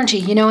Virgo energy,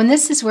 you know, and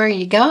this is where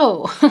you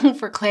go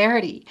for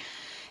clarity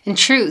and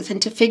truth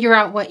and to figure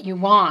out what you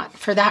want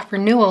for that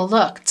renewal.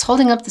 Look, it's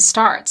holding up the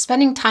star. It's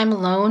spending time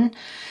alone.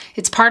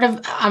 It's part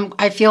of,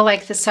 I feel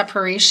like, the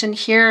separation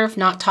here of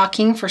not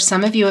talking. For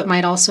some of you, it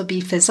might also be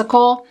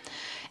physical.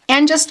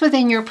 And just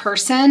within your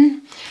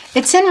person,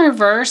 it's in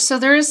reverse. So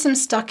there is some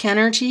stuck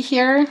energy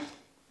here.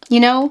 You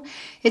know,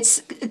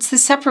 it's the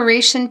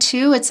separation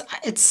too.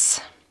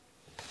 It's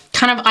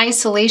kind of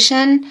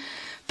isolation,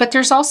 but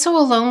there's also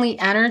a lonely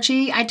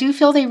energy. I do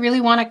feel they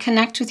really want to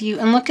connect with you.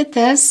 And look at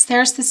this.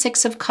 There's the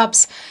 6 of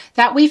Cups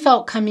that we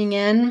felt coming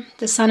in,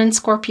 the Sun and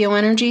Scorpio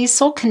energy,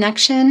 soul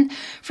connection.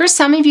 For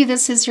some of you,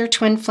 this is your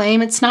twin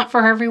flame. It's not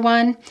for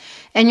everyone.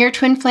 And your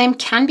twin flame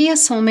can be a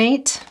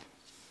soulmate.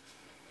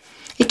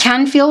 It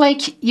can feel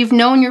like you've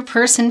known your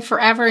person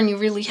forever, and you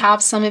really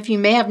have. Some of you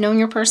may have known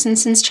your person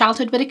since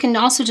childhood, but it can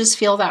also just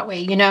feel that way,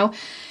 you know?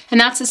 And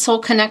that's a soul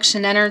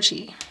connection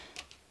energy.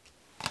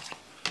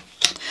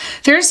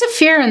 There's a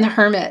fear in the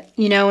Hermit,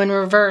 you know, in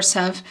reverse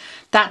of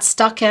that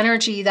stuck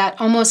energy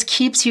that almost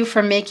keeps you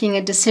from making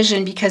a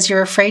decision because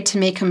you're afraid to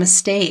make a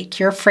mistake.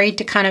 You're afraid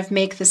to kind of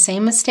make the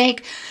same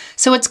mistake.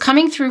 So it's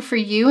coming through for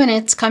you, and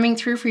it's coming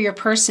through for your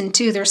person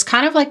too. There's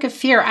kind of like a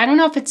fear. I don't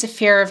know if it's a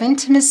fear of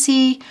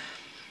intimacy,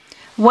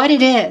 what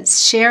it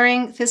is,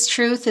 sharing this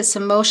truth, this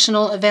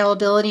emotional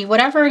availability,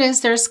 whatever it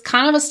is, there's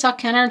kind of a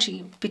stuck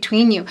energy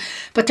between you.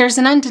 But there's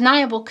an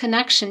undeniable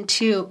connection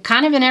too,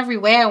 kind of in every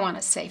way, I want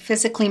to say,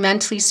 physically,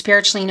 mentally,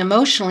 spiritually, and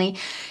emotionally.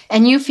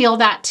 And you feel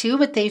that too,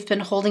 but they've been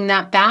holding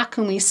that back.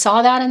 And we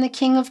saw that in the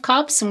King of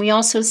Cups. And we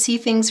also see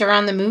things are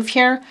on the move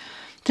here.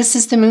 This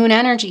is the moon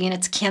energy, and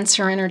it's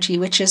Cancer energy,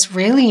 which is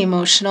really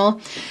emotional.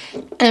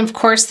 And of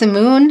course, the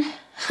moon,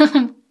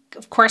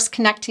 of course,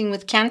 connecting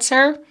with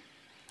Cancer,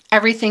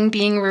 everything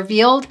being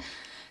revealed,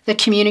 the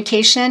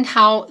communication,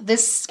 how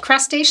this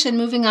crustacean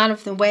moving out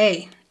of the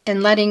way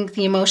and letting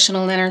the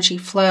emotional energy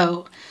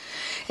flow.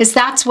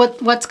 That's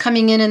what's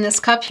coming in this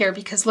cup here,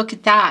 because look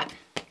at that.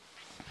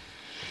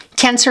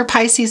 Cancer,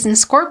 Pisces, and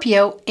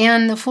Scorpio,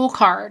 and the Fool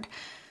card.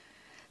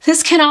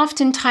 This can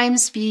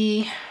oftentimes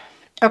be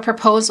a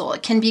proposal.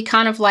 It can be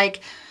kind of like,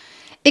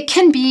 it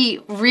can be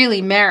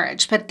really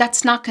marriage, but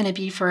that's not going to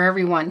be for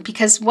everyone,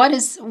 because what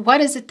is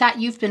it that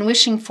you've been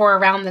wishing for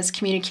around this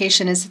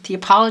communication? Is it the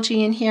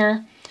apology in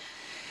here?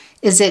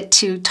 Is it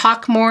to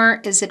talk more?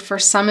 Is it for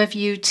some of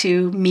you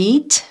to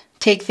meet,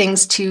 take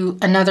things to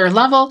another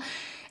level?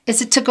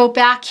 Is it to go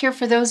back here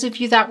for those of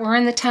you that were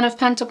in the Ten of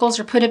Pentacles,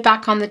 or put it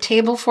back on the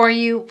table for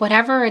you?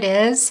 Whatever it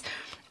is,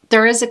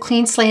 there is a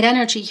clean slate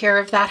energy here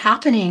of that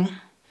happening.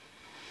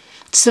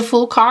 It's the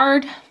Fool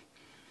card.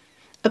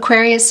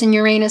 Aquarius and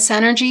Uranus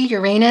energy.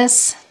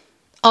 Uranus,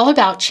 all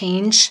about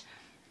change.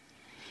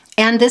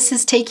 And this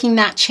is taking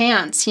that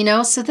chance, you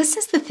know. So this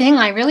is the thing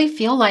I really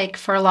feel like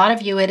for a lot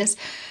of you, it is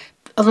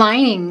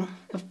aligning,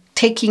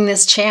 taking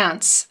this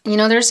chance. You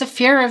know, there's a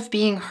fear of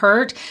being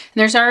hurt. And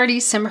there's already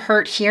some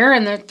hurt here,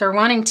 and they're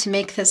wanting to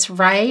make this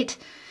right.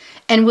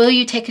 And will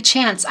you take a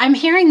chance? I'm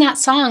hearing that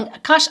song.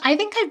 Gosh, I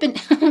think I've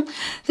been,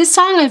 this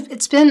song,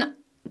 it's been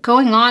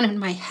going on in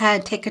my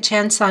head, Take a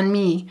Chance on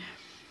Me.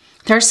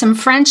 There's some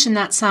French in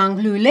that song,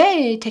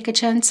 Lulé, take a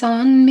chance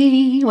on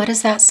me. What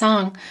is that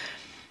song?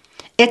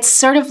 It's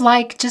sort of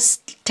like,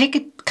 just take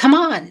it, come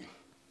on,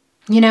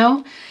 you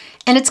know?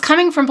 And it's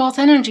coming from both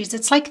energies.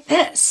 It's like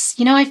this,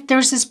 you know,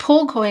 there's this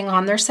pull going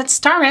on. There's that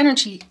star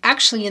energy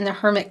actually in the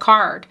Hermit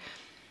card.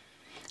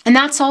 And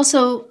that's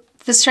also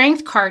the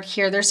Strength card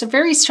here. There's a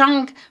very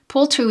strong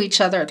pull to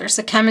each other. There's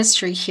a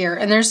chemistry here,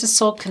 and there's a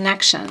soul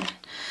connection.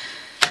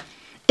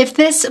 If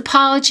this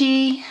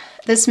apology,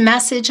 this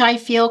message I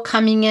feel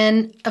coming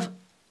in of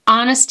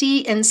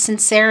honesty and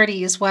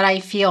sincerity is what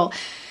I feel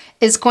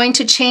is going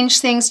to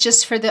change things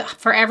just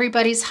for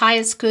everybody's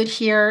highest good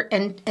here,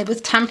 and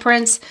with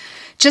temperance,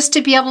 just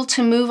to be able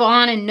to move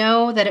on and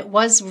know that it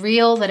was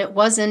real, that it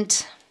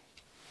wasn't,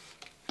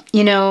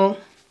 you know,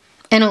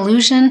 an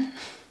illusion.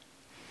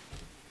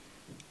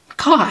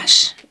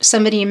 Gosh,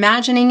 somebody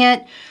imagining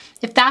it.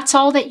 If that's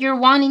all that you're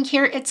wanting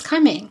here, it's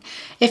coming.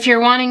 If you're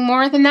wanting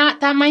more than that,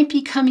 that might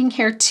be coming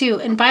here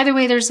too. And by the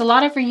way, there's a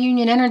lot of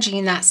reunion energy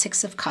in that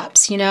Six of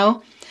Cups, you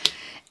know?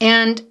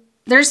 And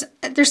there's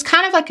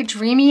kind of like a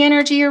dreamy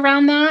energy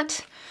around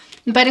that.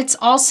 But it's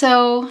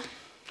also,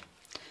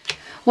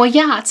 well,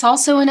 yeah, it's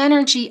also an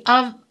energy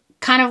of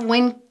kind of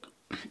when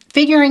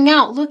figuring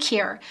out, look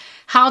here,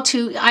 how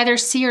to either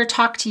see or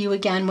talk to you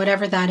again,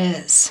 whatever that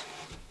is.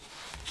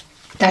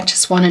 That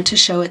just wanted to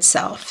show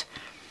itself.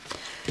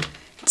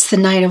 It's the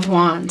Knight of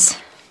Wands.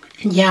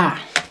 Yeah.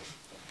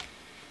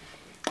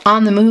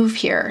 On the move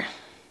here.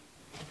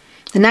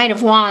 The Knight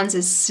of Wands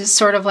is just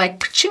sort of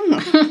like,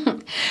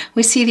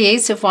 we see the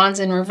Ace of Wands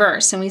in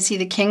reverse, and we see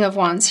the King of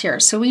Wands here.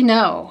 So we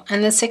know.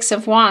 And the Six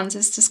of Wands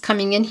is just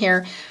coming in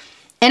here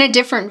in a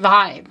different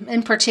vibe.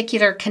 In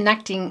particular,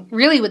 connecting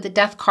really with the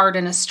Death card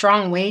in a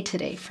strong way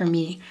today for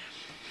me.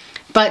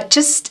 But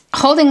just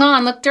holding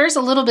on. Look, there's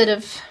a little bit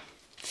of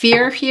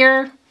fear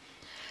here.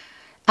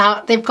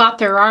 They've got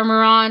their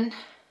armor on.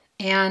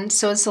 And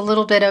so it's a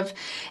little bit of,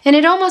 and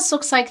it almost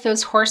looks like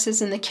those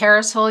horses in the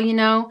carousel, you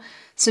know.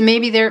 So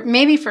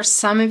maybe for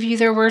some of you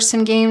there were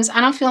some games.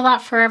 I don't feel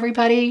that for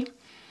everybody.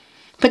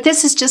 But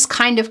this is just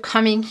kind of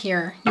coming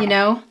here, you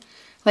know,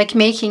 like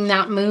making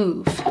that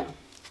move.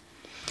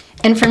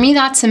 And for me,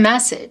 that's a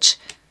message.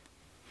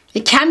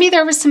 It can be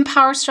there was some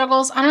power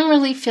struggles. I don't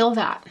really feel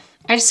that.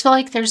 I just feel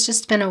like there's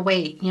just been a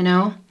wait, you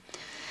know.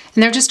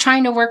 And they're just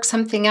trying to work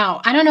something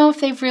out. I don't know if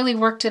they've really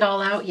worked it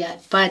all out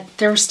yet, but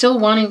they're still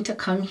wanting to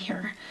come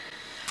here.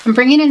 I'm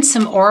bringing in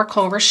some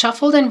Oracle. We're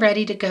shuffled and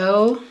ready to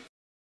go.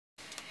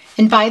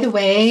 And by the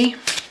way,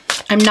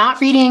 I'm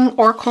not reading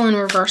Oracle in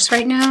reverse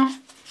right now.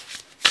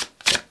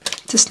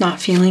 Just not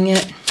feeling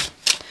it.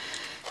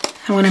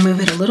 I want to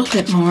move it a little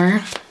bit more.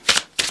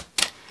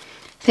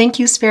 Thank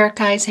you, Spirit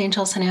Guides,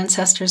 Angels, and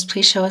Ancestors.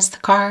 Please show us the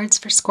cards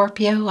for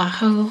Scorpio.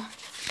 Aho.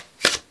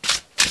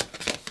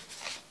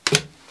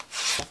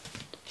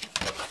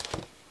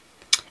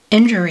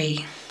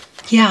 Injury.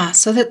 Yeah,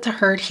 so that the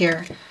hurt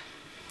here,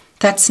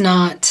 that's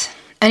not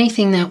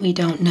anything that we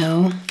don't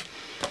know.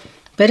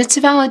 But it's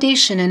a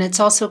validation, and it's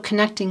also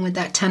connecting with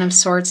that Ten of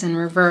Swords in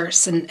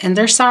reverse. And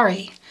they're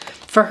sorry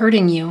for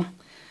hurting you.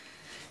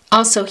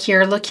 Also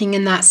here, looking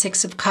in that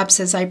Six of Cups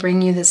as I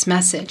bring you this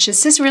message,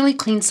 this is really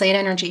clean slate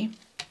energy.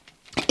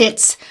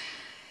 It's,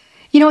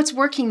 you know, it's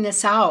working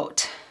this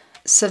out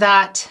so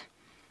that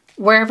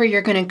wherever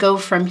you're going to go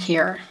from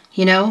here,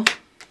 you know,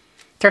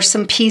 there's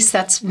some peace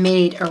that's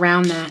made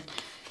around that.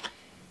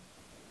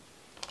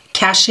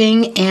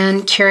 Caching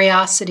and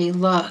curiosity,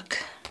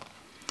 look.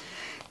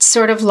 It's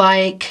sort of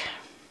like,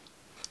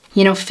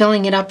 you know,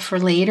 filling it up for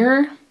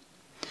later.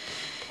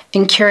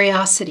 And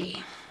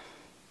curiosity.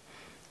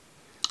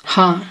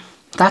 Huh,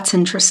 that's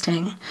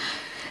interesting.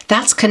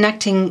 That's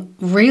connecting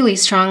really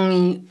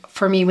strongly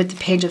for me with the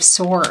Page of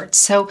Swords.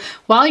 So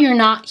while you're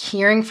not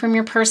hearing from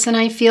your person,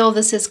 I feel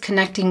this is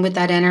connecting with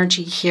that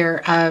energy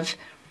here of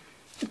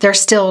they're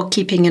still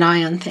keeping an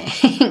eye on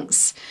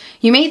things.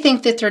 You may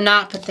think that they're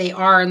not, but they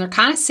are, and they're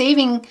kind of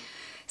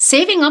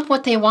saving up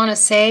what they want to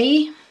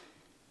say.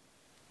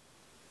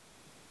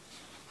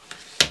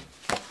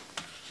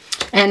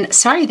 And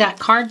sorry, that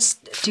cards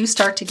do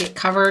start to get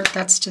covered.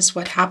 That's just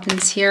what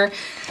happens here.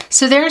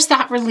 So there's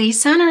that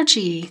release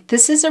energy.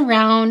 This is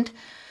around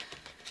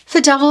the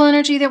Devil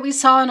energy that we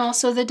saw, and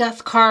also the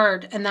Death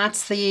card. And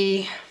that's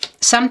the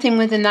something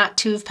within that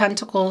Two of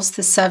Pentacles,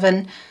 the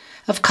Seven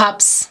of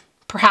Cups,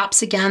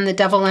 perhaps again, the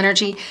Devil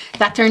energy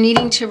that they're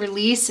needing to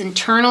release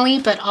internally,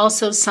 but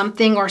also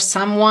something or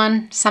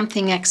someone,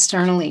 something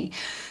externally.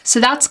 So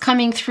that's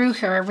coming through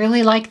here. I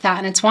really like that.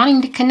 And it's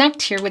wanting to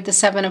connect here with the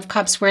Seven of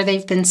Cups where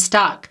they've been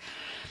stuck.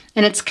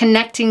 And it's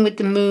connecting with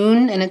the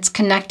Moon, and it's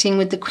connecting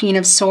with the Queen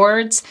of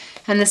Swords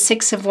and the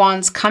Six of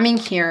Wands coming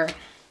here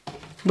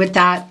with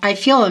that. I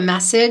feel a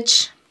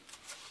message.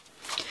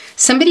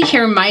 Somebody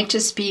here might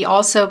just be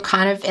also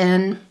kind of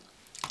in,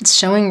 it's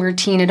showing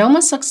routine. It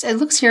almost looks, it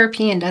looks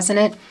European, doesn't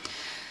it?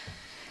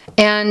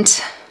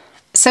 And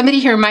somebody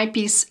here might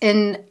be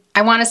in,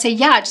 I want to say,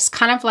 yeah, just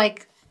kind of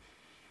like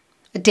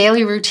a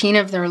daily routine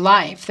of their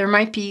life. There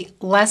might be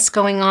less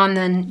going on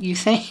than you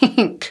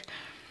think.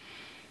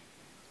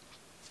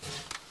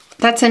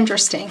 That's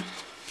interesting.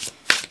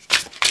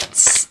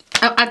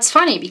 It's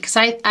funny because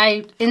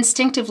I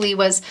instinctively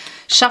was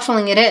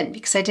shuffling it in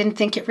because I didn't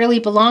think it really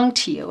belonged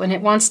to you, and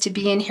it wants to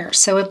be in here,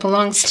 so it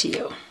belongs to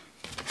you.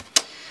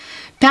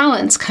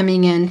 Balance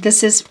coming in.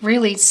 This is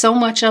really so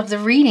much of the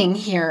reading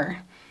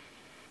here.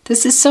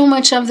 This is so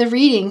much of the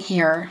reading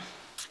here.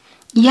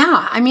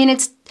 Yeah, I mean,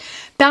 it's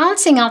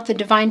balancing out the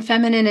divine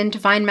feminine and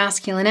divine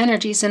masculine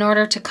energies in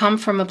order to come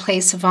from a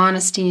place of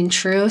honesty and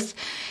truth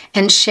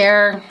and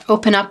share,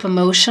 open up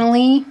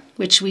emotionally,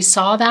 which we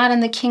saw that in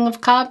the King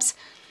of Cups.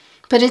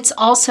 But it's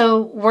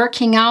also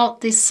working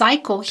out this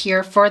cycle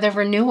here for the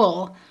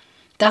renewal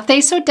that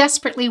they so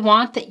desperately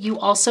want, that you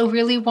also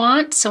really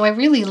want. So I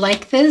really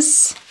like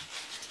this.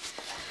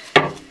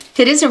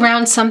 It is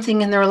around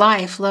something in their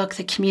life. Look,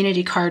 the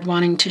Community card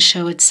wanting to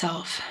show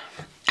itself.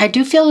 I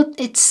do feel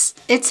it's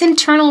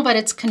internal, but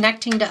it's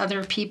connecting to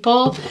other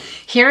people.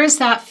 Here is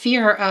that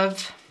fear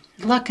of,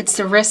 look, it's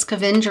the risk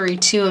of injury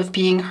too, of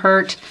being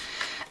hurt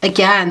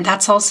again.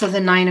 That's also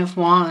the Nine of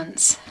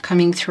Wands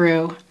coming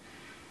through.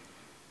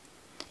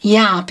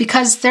 Yeah,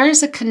 because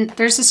there's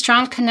a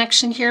strong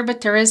connection here,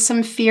 but there is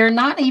some fear,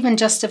 not even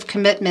just of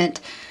commitment,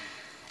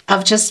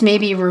 of just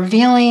maybe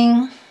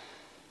revealing.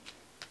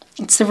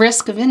 It's the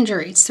risk of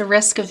injury. It's the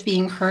risk of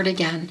being hurt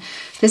again.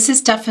 This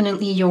is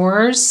definitely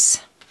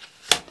yours.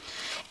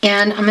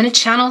 And I'm going to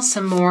channel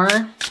some more,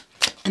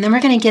 and then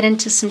we're going to get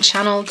into some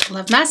channeled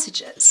love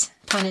messages,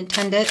 pun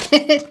intended.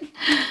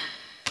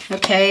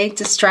 Okay,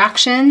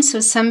 distraction. So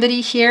somebody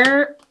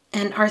here,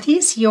 and are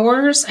these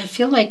yours? I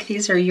feel like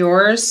these are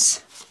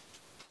yours.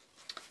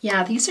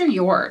 Yeah, these are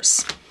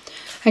yours.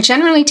 I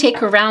generally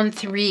take around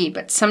 3,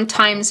 but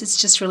sometimes it's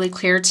just really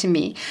clear to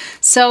me.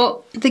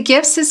 So the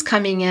gifts is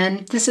coming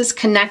in. This is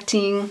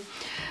connecting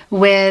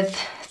with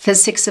the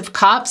Six of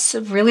Cups,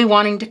 really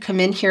wanting to come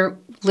in here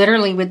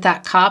literally with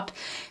that cup.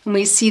 And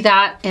we see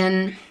that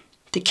in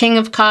the King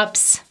of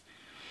Cups.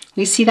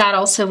 We see that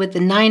also with the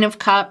Nine of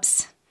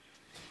Cups.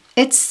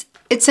 It's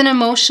an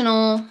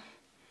emotional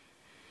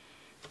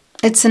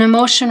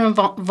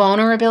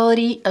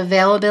vulnerability,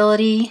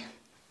 availability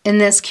in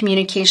this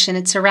communication.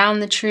 It's around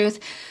the truth.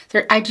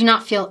 I do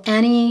not feel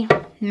any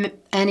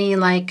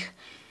like,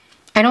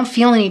 I don't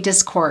feel any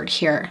discord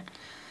here.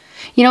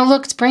 You know,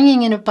 look, it's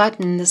bringing in a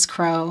button, this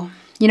crow.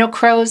 You know,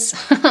 crows,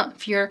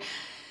 if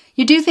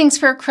you do things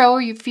for a crow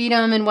or you feed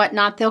them and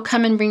whatnot, they'll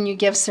come and bring you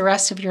gifts the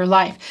rest of your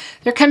life.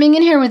 They're coming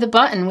in here with a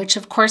button, which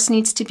of course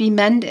needs to be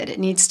mended. It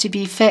needs to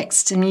be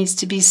fixed. It needs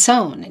to be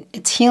sewn.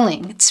 It's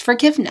healing. It's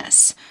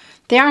forgiveness.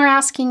 They are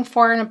asking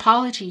for an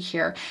apology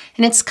here,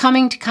 and it's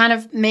coming to kind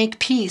of make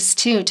peace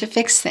too, to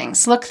fix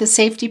things. Look, the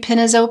safety pin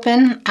is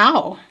open.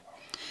 Ow.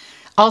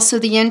 Also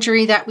the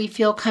injury that we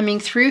feel coming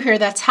through here,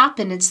 that's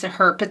happened, it's the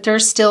hurt, but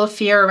there's still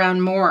fear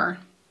around more.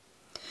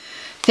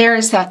 There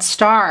is that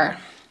star.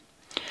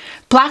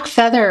 Black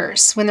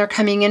feathers, when they're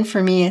coming in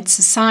for me, it's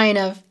a sign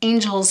of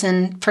angels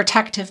in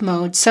protective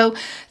mode. So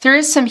there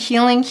is some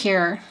healing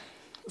here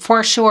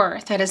for sure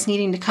that is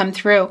needing to come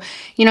through.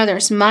 You know,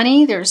 there's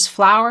money, there's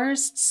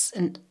flowers,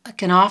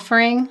 like an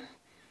offering.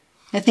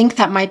 I think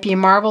that might be a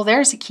marble.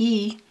 There's a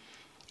key.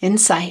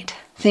 Insight.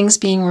 Things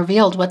being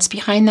revealed. What's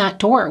behind that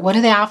door? What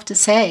do they have to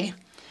say?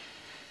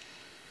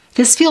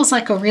 This feels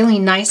like a really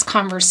nice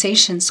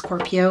conversation,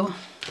 Scorpio.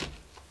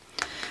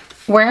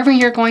 Wherever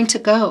you're going to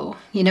go,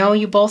 you know,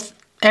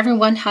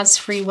 everyone has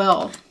free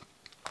will.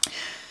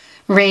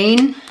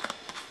 Rain.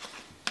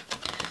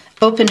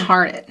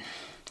 Open-hearted.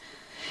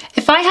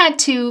 If I had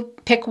to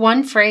pick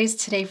one phrase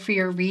today for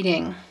your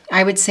reading,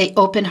 I would say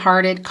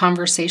open-hearted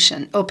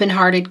conversation,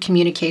 open-hearted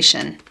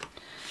communication.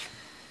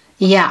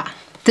 Yeah,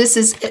 this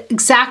is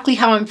exactly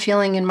how I'm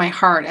feeling in my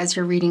heart as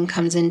your reading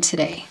comes in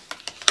today.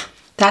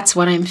 That's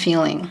what I'm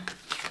feeling.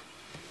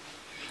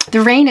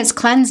 The rain is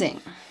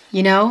cleansing,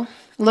 you know?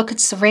 Look,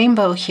 it's the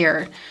rainbow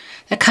here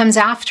that comes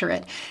after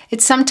it.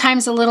 It's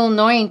sometimes a little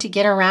annoying to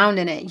get around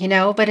in it, you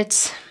know, but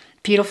it's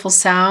beautiful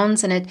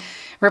sounds and it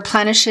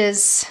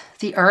replenishes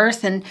the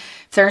earth. And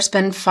if there's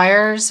been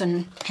fires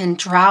and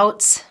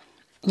droughts,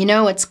 you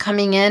know, it's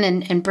coming in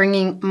and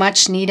bringing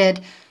much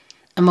needed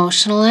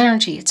emotional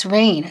energy. It's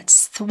rain.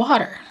 It's the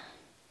water.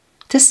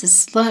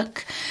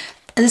 Look,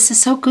 this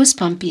is so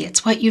goosebumpy.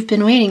 It's what you've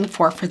been waiting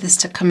for this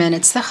to come in.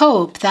 It's the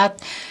hope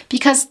that,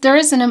 because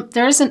there's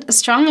a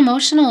strong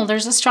emotional,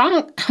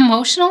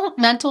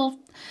 mental,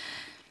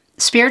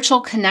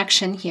 spiritual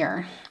connection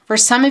here. For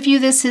some of you,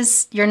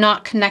 you're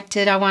not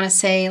connected, I want to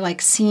say,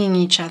 like seeing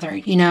each other,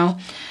 you know.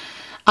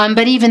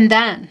 But even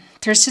then,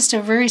 there's just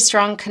a very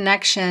strong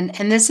connection.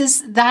 And this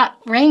is that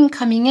rain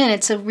coming in.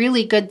 It's a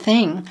really good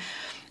thing.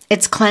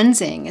 It's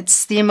cleansing.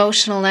 It's the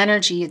emotional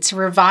energy. It's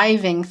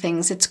reviving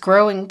things. It's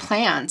growing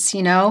plants,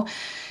 you know.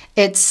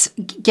 It's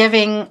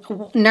giving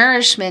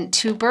nourishment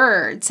to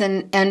birds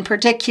and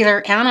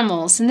particular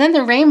animals. And then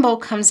the rainbow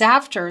comes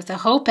after, the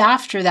hope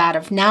after that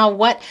of now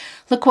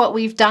look what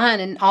we've done,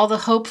 and all the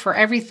hope for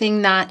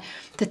everything that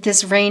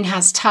this rain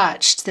has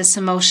touched, this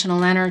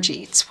emotional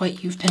energy. It's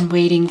what you've been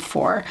waiting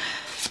for.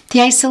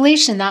 The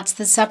isolation, that's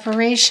the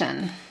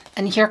separation.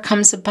 And here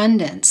comes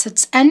abundance.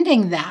 It's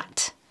ending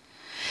that.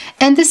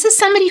 And this is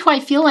somebody who I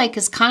feel like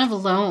is kind of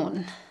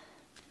alone.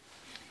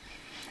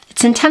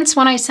 It's intense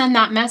when I send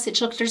that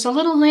message. Look, there's a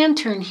little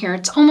lantern here.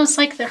 It's almost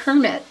like the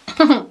hermit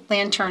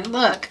lantern.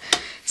 Look,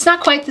 it's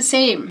not quite the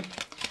same,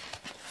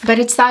 but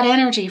it's that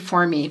energy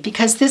for me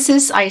because this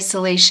is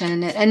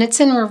isolation and it's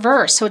in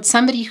reverse. So it's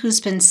somebody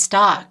who's been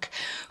stuck,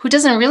 who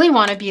doesn't really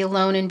want to be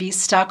alone and be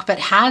stuck, but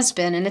has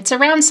been. And it's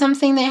around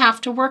something they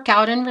have to work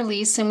out and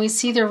release. And we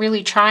see they're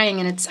really trying,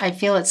 and I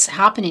feel it's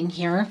happening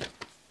here.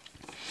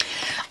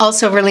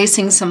 Also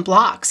releasing some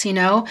blocks, you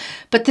know,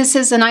 but this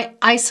is an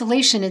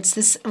isolation.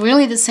 It's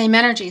really the same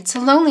energy. It's a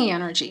lonely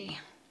energy,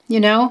 you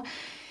know.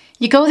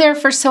 You go there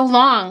for so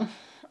long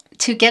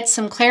to get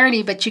some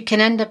clarity, but you can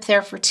end up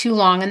there for too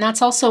long. And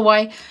that's also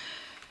why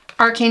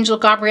Archangel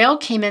Gabriel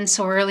came in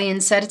so early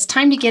and said, it's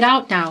time to get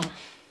out now.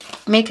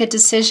 Make a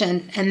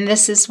decision. And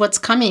this is what's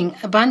coming,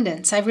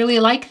 abundance. I really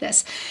like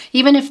this.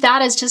 Even if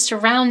that is just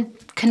around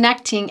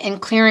connecting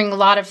and clearing a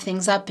lot of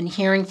things up and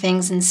hearing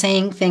things and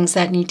saying things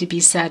that need to be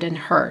said and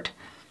heard.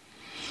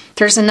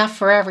 There's enough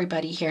for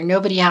everybody here.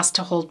 Nobody has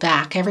to hold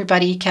back.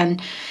 Everybody can,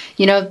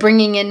 you know,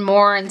 bringing in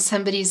more, and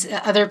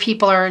other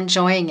people are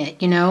enjoying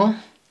it, you know.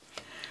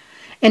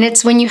 And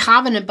it's when you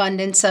have an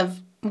abundance of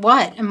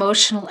what?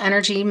 Emotional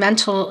energy,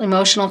 mental,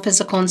 emotional,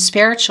 physical, and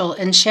spiritual,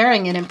 and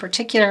sharing it in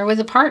particular with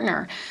a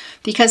partner.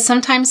 Because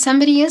sometimes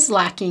somebody is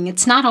lacking.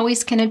 It's not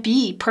always going to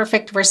be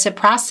perfect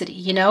reciprocity,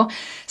 you know.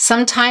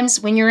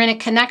 Sometimes when you're in a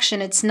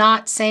connection, it's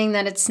not saying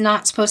that it's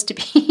not supposed to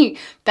be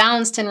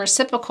balanced and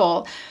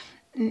reciprocal.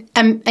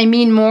 I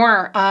mean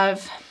more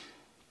of,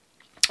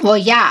 well,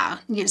 yeah,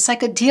 it's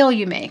like a deal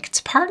you make.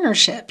 It's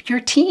partnership, your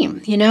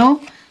team, you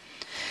know.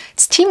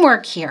 It's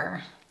teamwork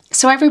here.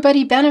 So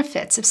everybody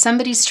benefits. If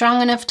somebody's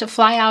strong enough to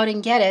fly out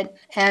and get it,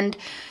 and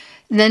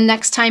then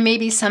next time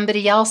maybe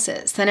somebody else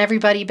is, then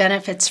everybody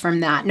benefits from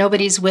that.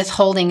 Nobody's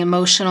withholding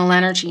emotional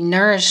energy,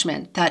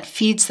 nourishment that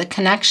feeds the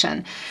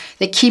connection,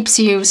 that keeps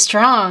you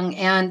strong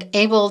and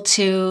able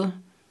to,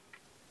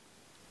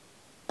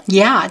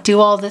 yeah, do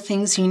all the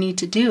things you need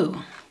to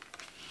do.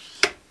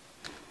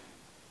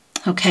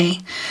 Okay,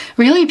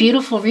 really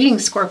beautiful reading,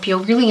 Scorpio,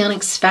 really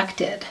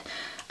unexpected.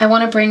 I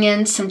want to bring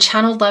in some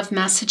channeled love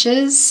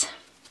messages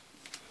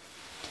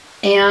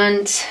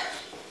and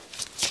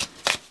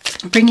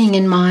bringing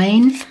in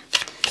mine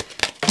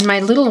and my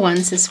little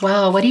ones as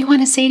well. What do you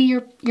want to say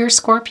to your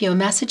Scorpio?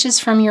 Messages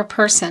from your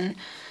person,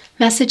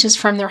 messages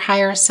from their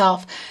higher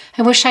self.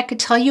 I wish I could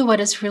tell you what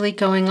is really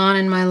going on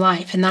in my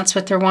life, and that's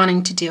what they're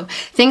wanting to do.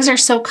 Things are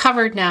so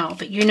covered now,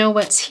 but you know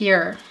what's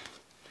here.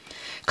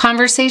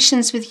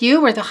 Conversations with you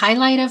were the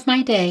highlight of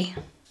my day.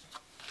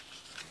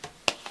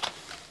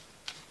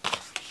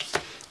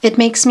 It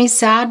makes me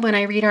sad when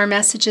I read our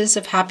messages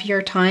of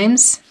happier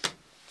times.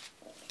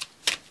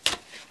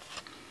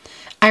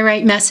 I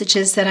write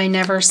messages that I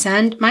never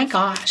send. My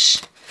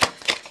gosh,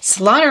 it's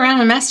a lot of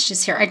random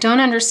messages here. I don't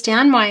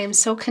understand why I'm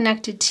so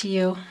connected to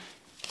you.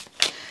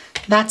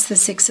 That's the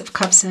Six of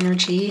Cups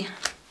energy.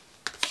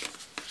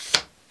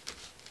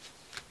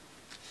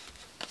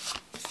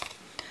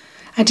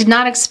 I did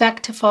not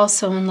expect to fall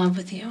so in love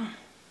with you.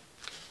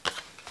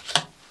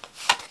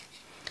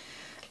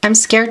 I'm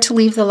scared to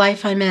leave the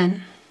life I'm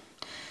in.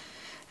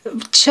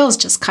 Chills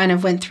just kind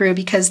of went through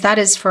because that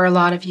is for a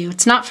lot of you.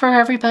 It's not for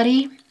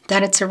everybody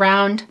that it's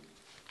around.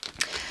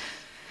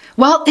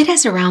 Well, it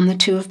is around the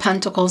Two of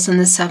Pentacles and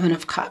the Seven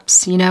of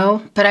Cups, you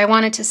know, but I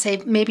wanted to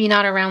say maybe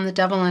not around the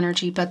double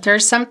energy, but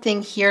there's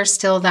something here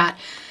still that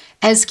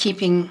is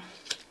keeping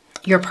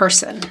your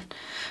person,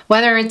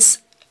 whether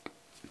it's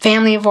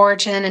family of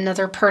origin,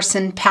 another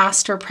person,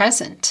 past or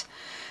present,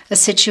 a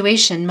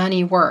situation,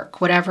 money,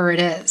 work, whatever it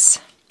is.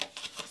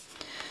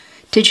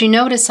 Did you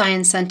notice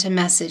I sent a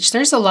message?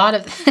 There's a lot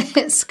of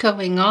this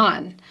going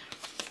on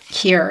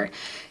here.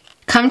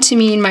 Come to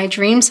me in my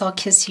dreams, I'll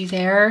kiss you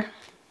there.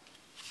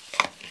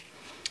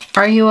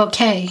 Are you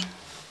okay?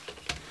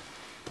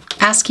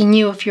 Asking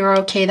you if you're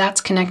okay,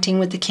 that's connecting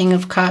with the King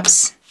of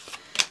Cups.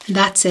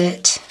 That's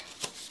it.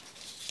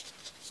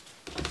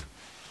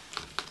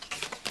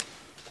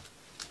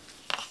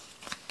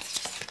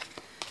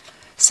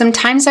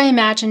 Sometimes I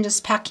imagine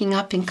just packing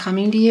up and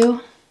coming to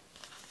you.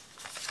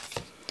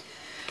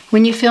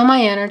 When you feel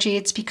my energy,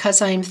 it's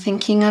because I am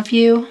thinking of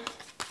you.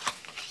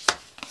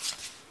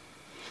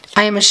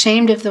 I am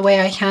ashamed of the way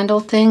I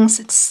handled things.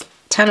 It's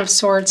Ten of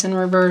Swords in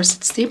reverse.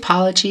 It's the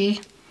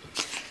apology.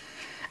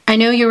 I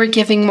know you were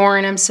giving more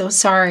and I'm so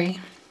sorry.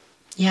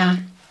 Yeah.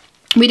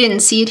 We didn't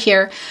see it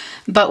here,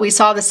 but we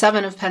saw the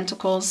Seven of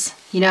Pentacles,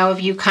 you know, of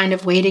you kind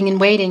of waiting and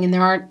waiting. And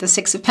there are the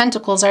Six of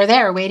Pentacles are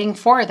there waiting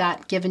for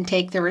that give and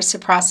take, the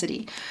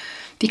reciprocity.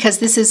 Because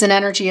this is an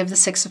energy of the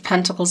Six of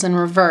Pentacles in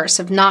reverse,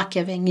 of not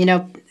giving, you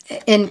know,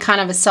 in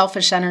kind of a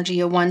selfish energy,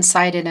 a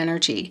one-sided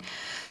energy.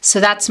 So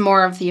that's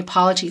more of the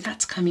apology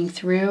that's coming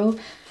through.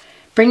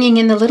 Bringing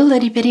in the little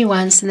itty bitty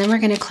ones, and then we're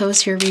going to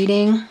close your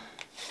reading.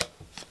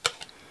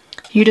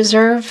 You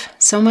deserve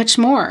so much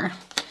more.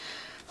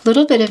 A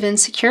little bit of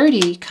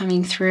insecurity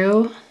coming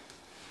through.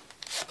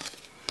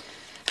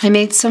 I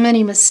made so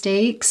many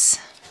mistakes.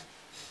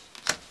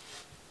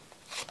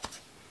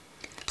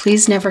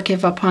 Please never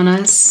give up on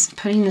us.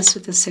 Putting this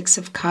with the Six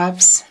of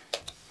Cups.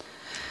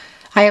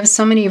 I have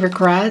so many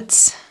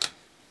regrets.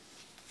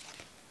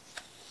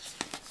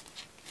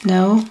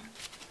 No.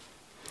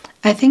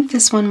 I think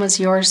this one was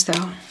yours,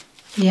 though.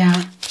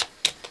 Yeah.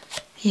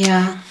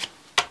 Yeah.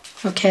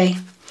 Okay.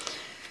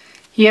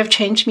 You have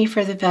changed me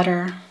for the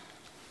better.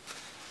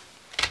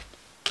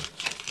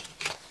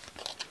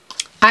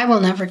 I will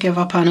never give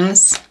up on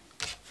us.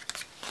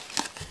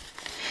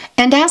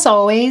 And as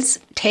always,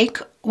 take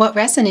what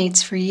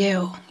resonates for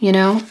you, you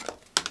know?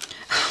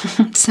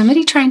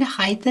 Somebody trying to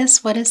hide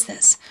this? What is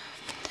this?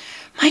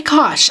 My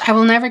gosh, I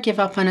will never give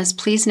up on us.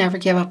 Please never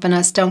give up on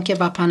us. Don't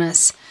give up on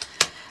us.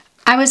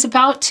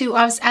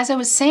 As I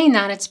was saying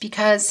that, it's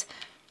because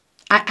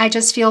I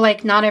just feel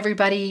like not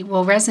everybody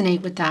will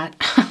resonate with that.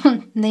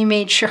 They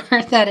made sure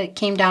that it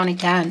came down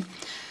again.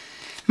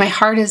 My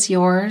heart is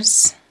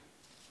yours.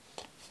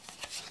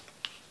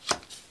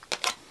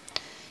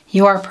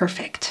 You are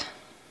perfect.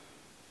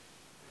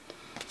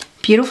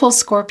 Beautiful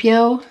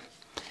Scorpio,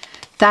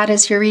 that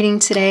is your reading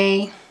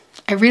today.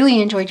 I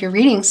really enjoyed your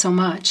reading so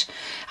much.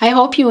 I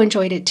hope you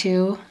enjoyed it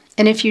too.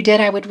 And if you did,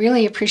 I would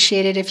really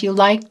appreciate it if you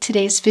liked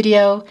today's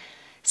video.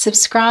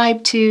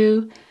 Subscribe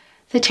to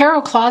the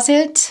Tarot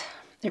Closet.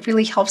 It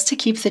really helps to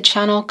keep the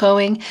channel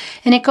going.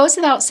 And it goes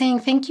without saying,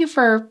 thank you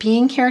for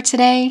being here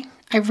today.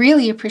 I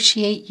really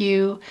appreciate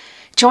you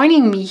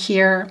joining me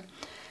here.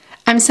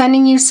 I'm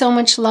sending you so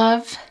much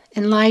love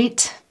and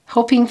light,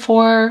 hoping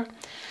for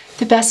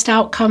the best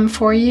outcome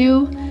for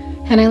you.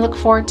 And I look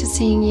forward to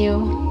seeing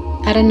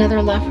you at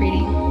another love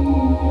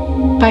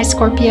reading. Bye,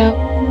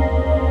 Scorpio.